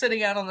person who was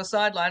sitting out on the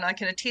sideline, I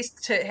can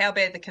attest to how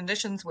bad the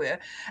conditions were.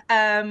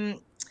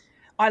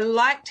 I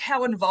liked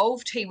how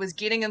involved he was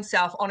getting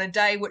himself on a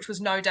day which was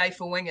no day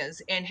for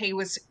wingers, and he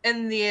was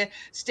in there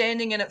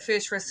standing in at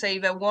first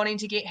receiver, wanting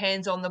to get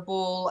hands on the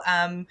ball.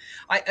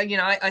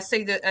 I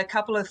see a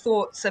couple of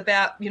thoughts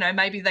about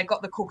maybe they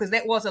got the call because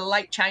that was a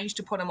late change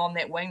to put him on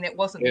that wing. That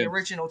wasn't the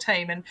original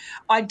team, and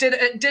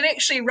it did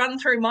actually run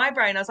through my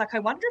brain. I was like, I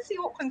wonder if the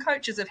Auckland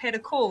coaches have had a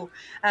call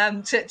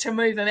to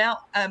move him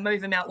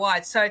out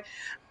wide. So.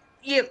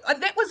 Yeah,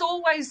 that was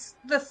always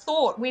the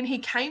thought when he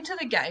came to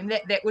the game,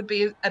 that would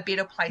be a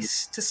better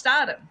place to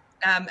start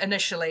him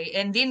initially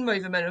and then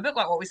move him in, a bit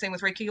like what we've seen with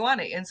Rieki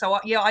Ioane. And so,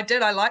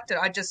 I liked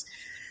it.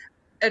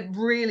 It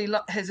really,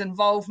 his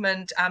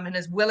involvement and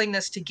his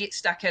willingness to get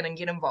stuck in and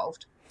get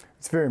involved.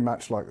 It's very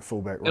much like the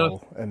fullback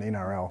role in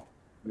NRL.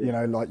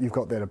 Like you've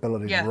got that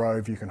ability to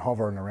rove, you can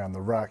hover in around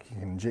the ruck, you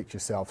can inject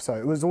yourself. So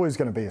it was always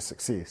going to be a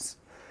success.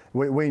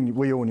 We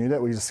all knew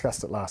that. We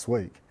discussed it last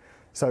week.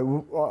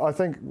 So I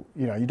think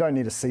you don't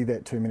need to see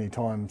that too many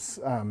times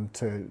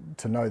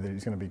to know that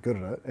he's going to be good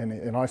at it,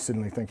 and I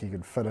certainly think he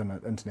could fit in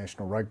at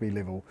international rugby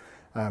level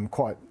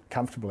quite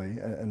comfortably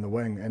in the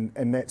wing,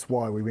 and that's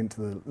why we went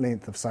to the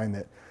length of saying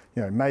that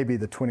maybe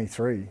the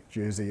 23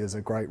 jersey is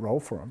a great role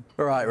for him.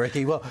 All right,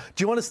 Ricky. Well,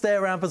 do you want to stay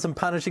around for some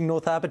punishing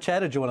North Harbour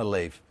chat, or do you want to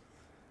leave?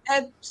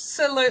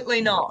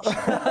 Absolutely not.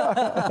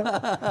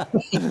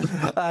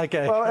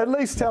 Okay. Well, at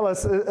least tell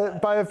us,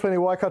 Bay of Plenty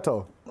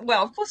Waikato.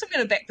 Well, of course I'm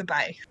going to back the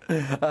Bay.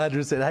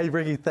 100%. Hey,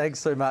 Ricky, thanks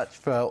so much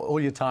for all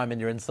your time and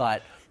your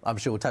insight. I'm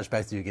sure we'll touch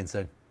base with you again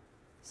soon.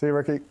 See you,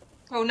 Ricky.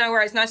 Oh, no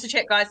worries. Nice to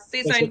chat, guys.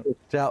 See you soon.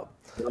 Ciao.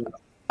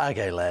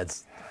 Okay,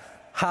 lads.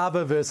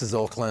 Harbour versus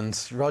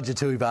Auckland. Roger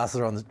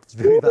Tuivasa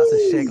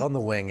on the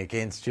wing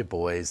against your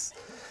boys.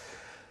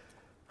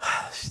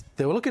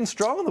 They were looking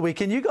strong on the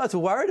weekend. You guys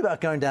were worried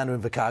about going down to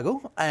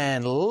Invercargill,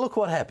 and look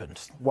what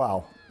happened.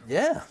 Wow.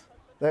 Yeah.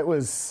 That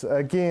was,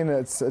 again,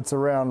 it's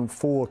around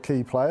 4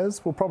 key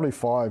players. Well, probably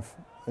 5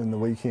 in the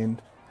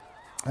weekend.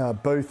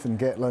 Booth and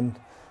Gatlin,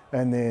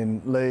 and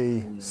then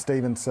Lee,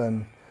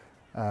 Stevenson,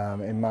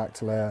 and Mark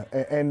Talau.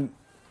 And,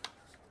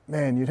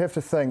 man, you'd have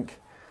to think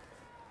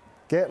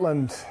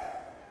Gatland,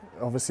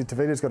 obviously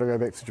Tavita's got to go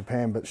back to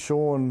Japan, but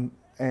Sean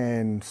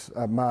and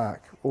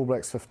Mark, All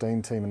Blacks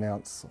 15 team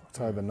announced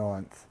October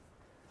 9th,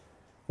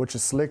 which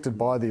is selected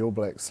by the All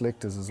Blacks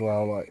selectors as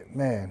well. Like,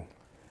 man,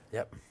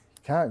 yep,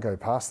 can't go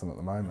past them at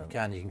the moment.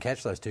 You can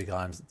catch those two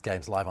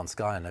games live on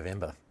Sky in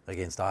November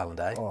against Ireland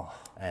A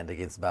and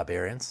against the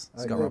Barbarians.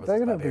 They're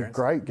going to be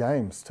great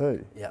games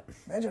too. Yep.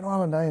 Imagine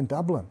Ireland A in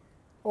Dublin.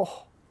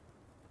 Oh,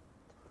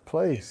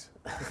 please.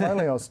 If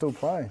only I was still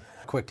playing.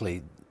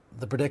 Quickly,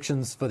 the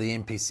predictions for the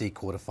NPC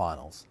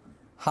quarterfinals.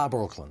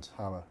 Harbour, Auckland.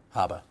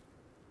 Harbour?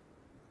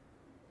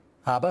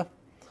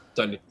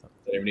 Don't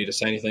even need to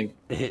say anything.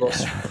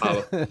 Ross,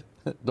 Harbour.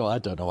 No, I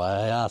don't know why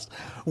I asked.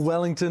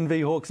 Wellington v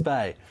Hawke's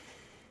Bay.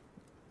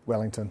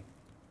 Wellington.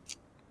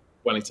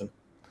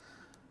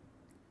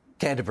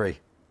 Canterbury.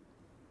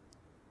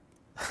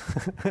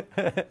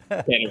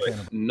 Canterbury.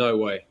 No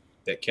way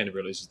that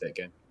Canterbury loses that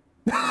game.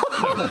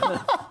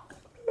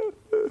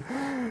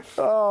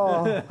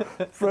 Oh,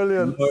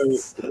 brilliant.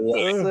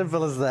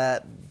 Simple as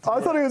that. I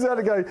thought he was going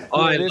to go,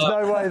 there's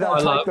no way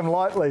they'll take them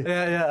lightly.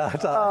 Yeah.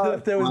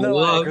 There was no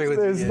way I agree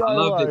with you. I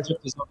love that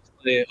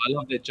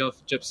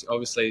Gyps,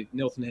 obviously,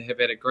 Nilton have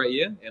had a great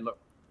year. And look,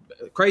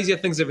 crazier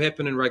things have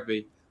happened in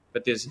rugby,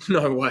 but there's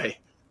no way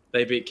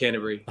they beat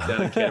Canterbury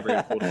down in Canterbury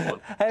in quarter one.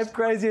 Have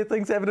crazier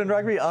things happened in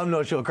rugby? I'm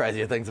not sure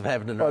crazier things have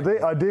happened in rugby.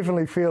 I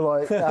definitely feel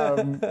like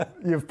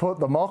you've put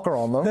the mocker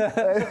on them.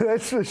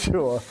 That's for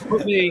sure.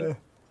 Put me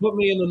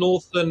in the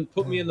Northern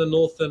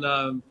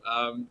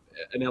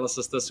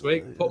analysis this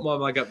week. Put my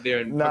mug up there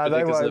and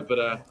they won't.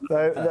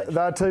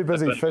 They're too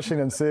busy fishing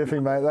and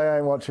surfing, mate. They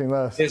ain't watching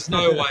this. There's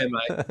no way,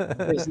 mate.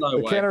 There's no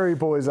way. The Canterbury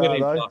boys are,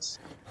 though.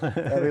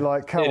 They'll be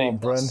like, come on,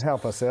 Bryn,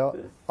 help us out.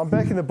 I'm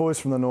backing the boys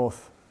from the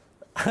north.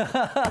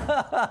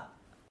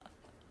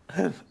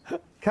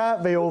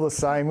 Can't be all the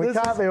same. We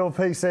can't be all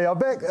PC. I'll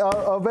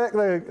back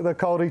the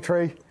Coldie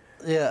Tree.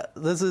 Yeah,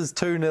 this is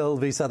 2-0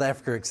 v South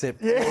Africa, except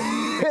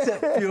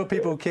fewer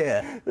people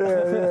care.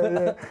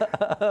 Yeah.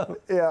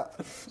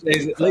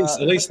 At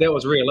least that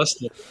was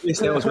realistic.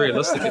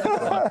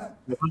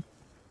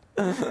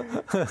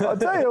 I'll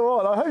tell you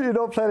what, I hope you're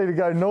not planning to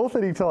go north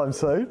anytime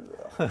soon.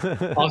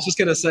 I was just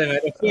going to say,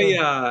 mate, if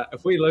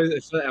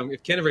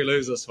Canterbury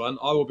lose this one,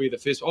 I will be the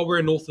first. I'll wear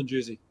a Northern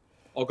jersey.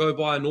 I'll go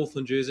buy a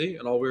Northern jersey,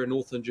 and I'll wear a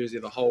Northern jersey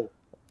the whole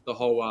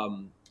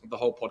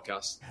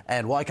podcast.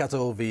 And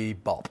Waikato v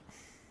Bob.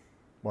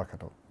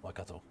 Waikato.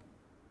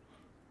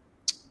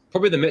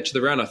 Probably the match of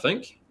the round, I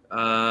think.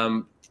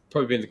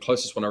 Probably been the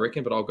closest one, I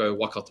reckon, but I'll go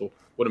Waikato.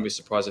 Wouldn't be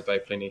surprised if Bay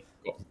Plenty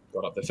got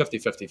up there.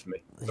 50-50 for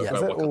me. Yeah.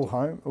 Is that all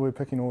home? Are we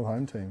picking all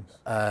home teams?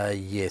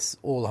 Yes,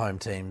 all home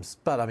teams.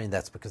 But, I mean,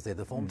 that's because they're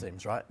the form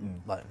teams, right?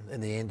 Like, in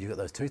the end, you've got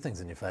those two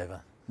things in your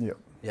favour. Yep.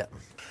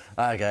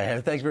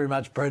 Okay, thanks very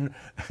much, Bryn.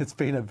 It's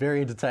been a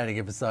very entertaining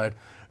episode.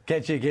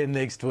 Catch you again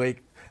next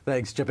week.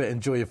 Thanks, Chipper.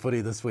 Enjoy your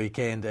footy this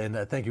weekend. And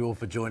thank you all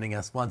for joining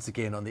us once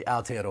again on the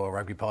Aotearoa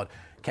Rugby Pod.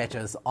 Catch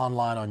us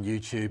online on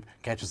YouTube,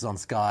 catch us on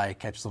Sky,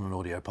 catch us on an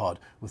audio pod.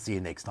 We'll see you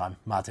next time.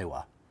 Mā te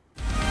wā.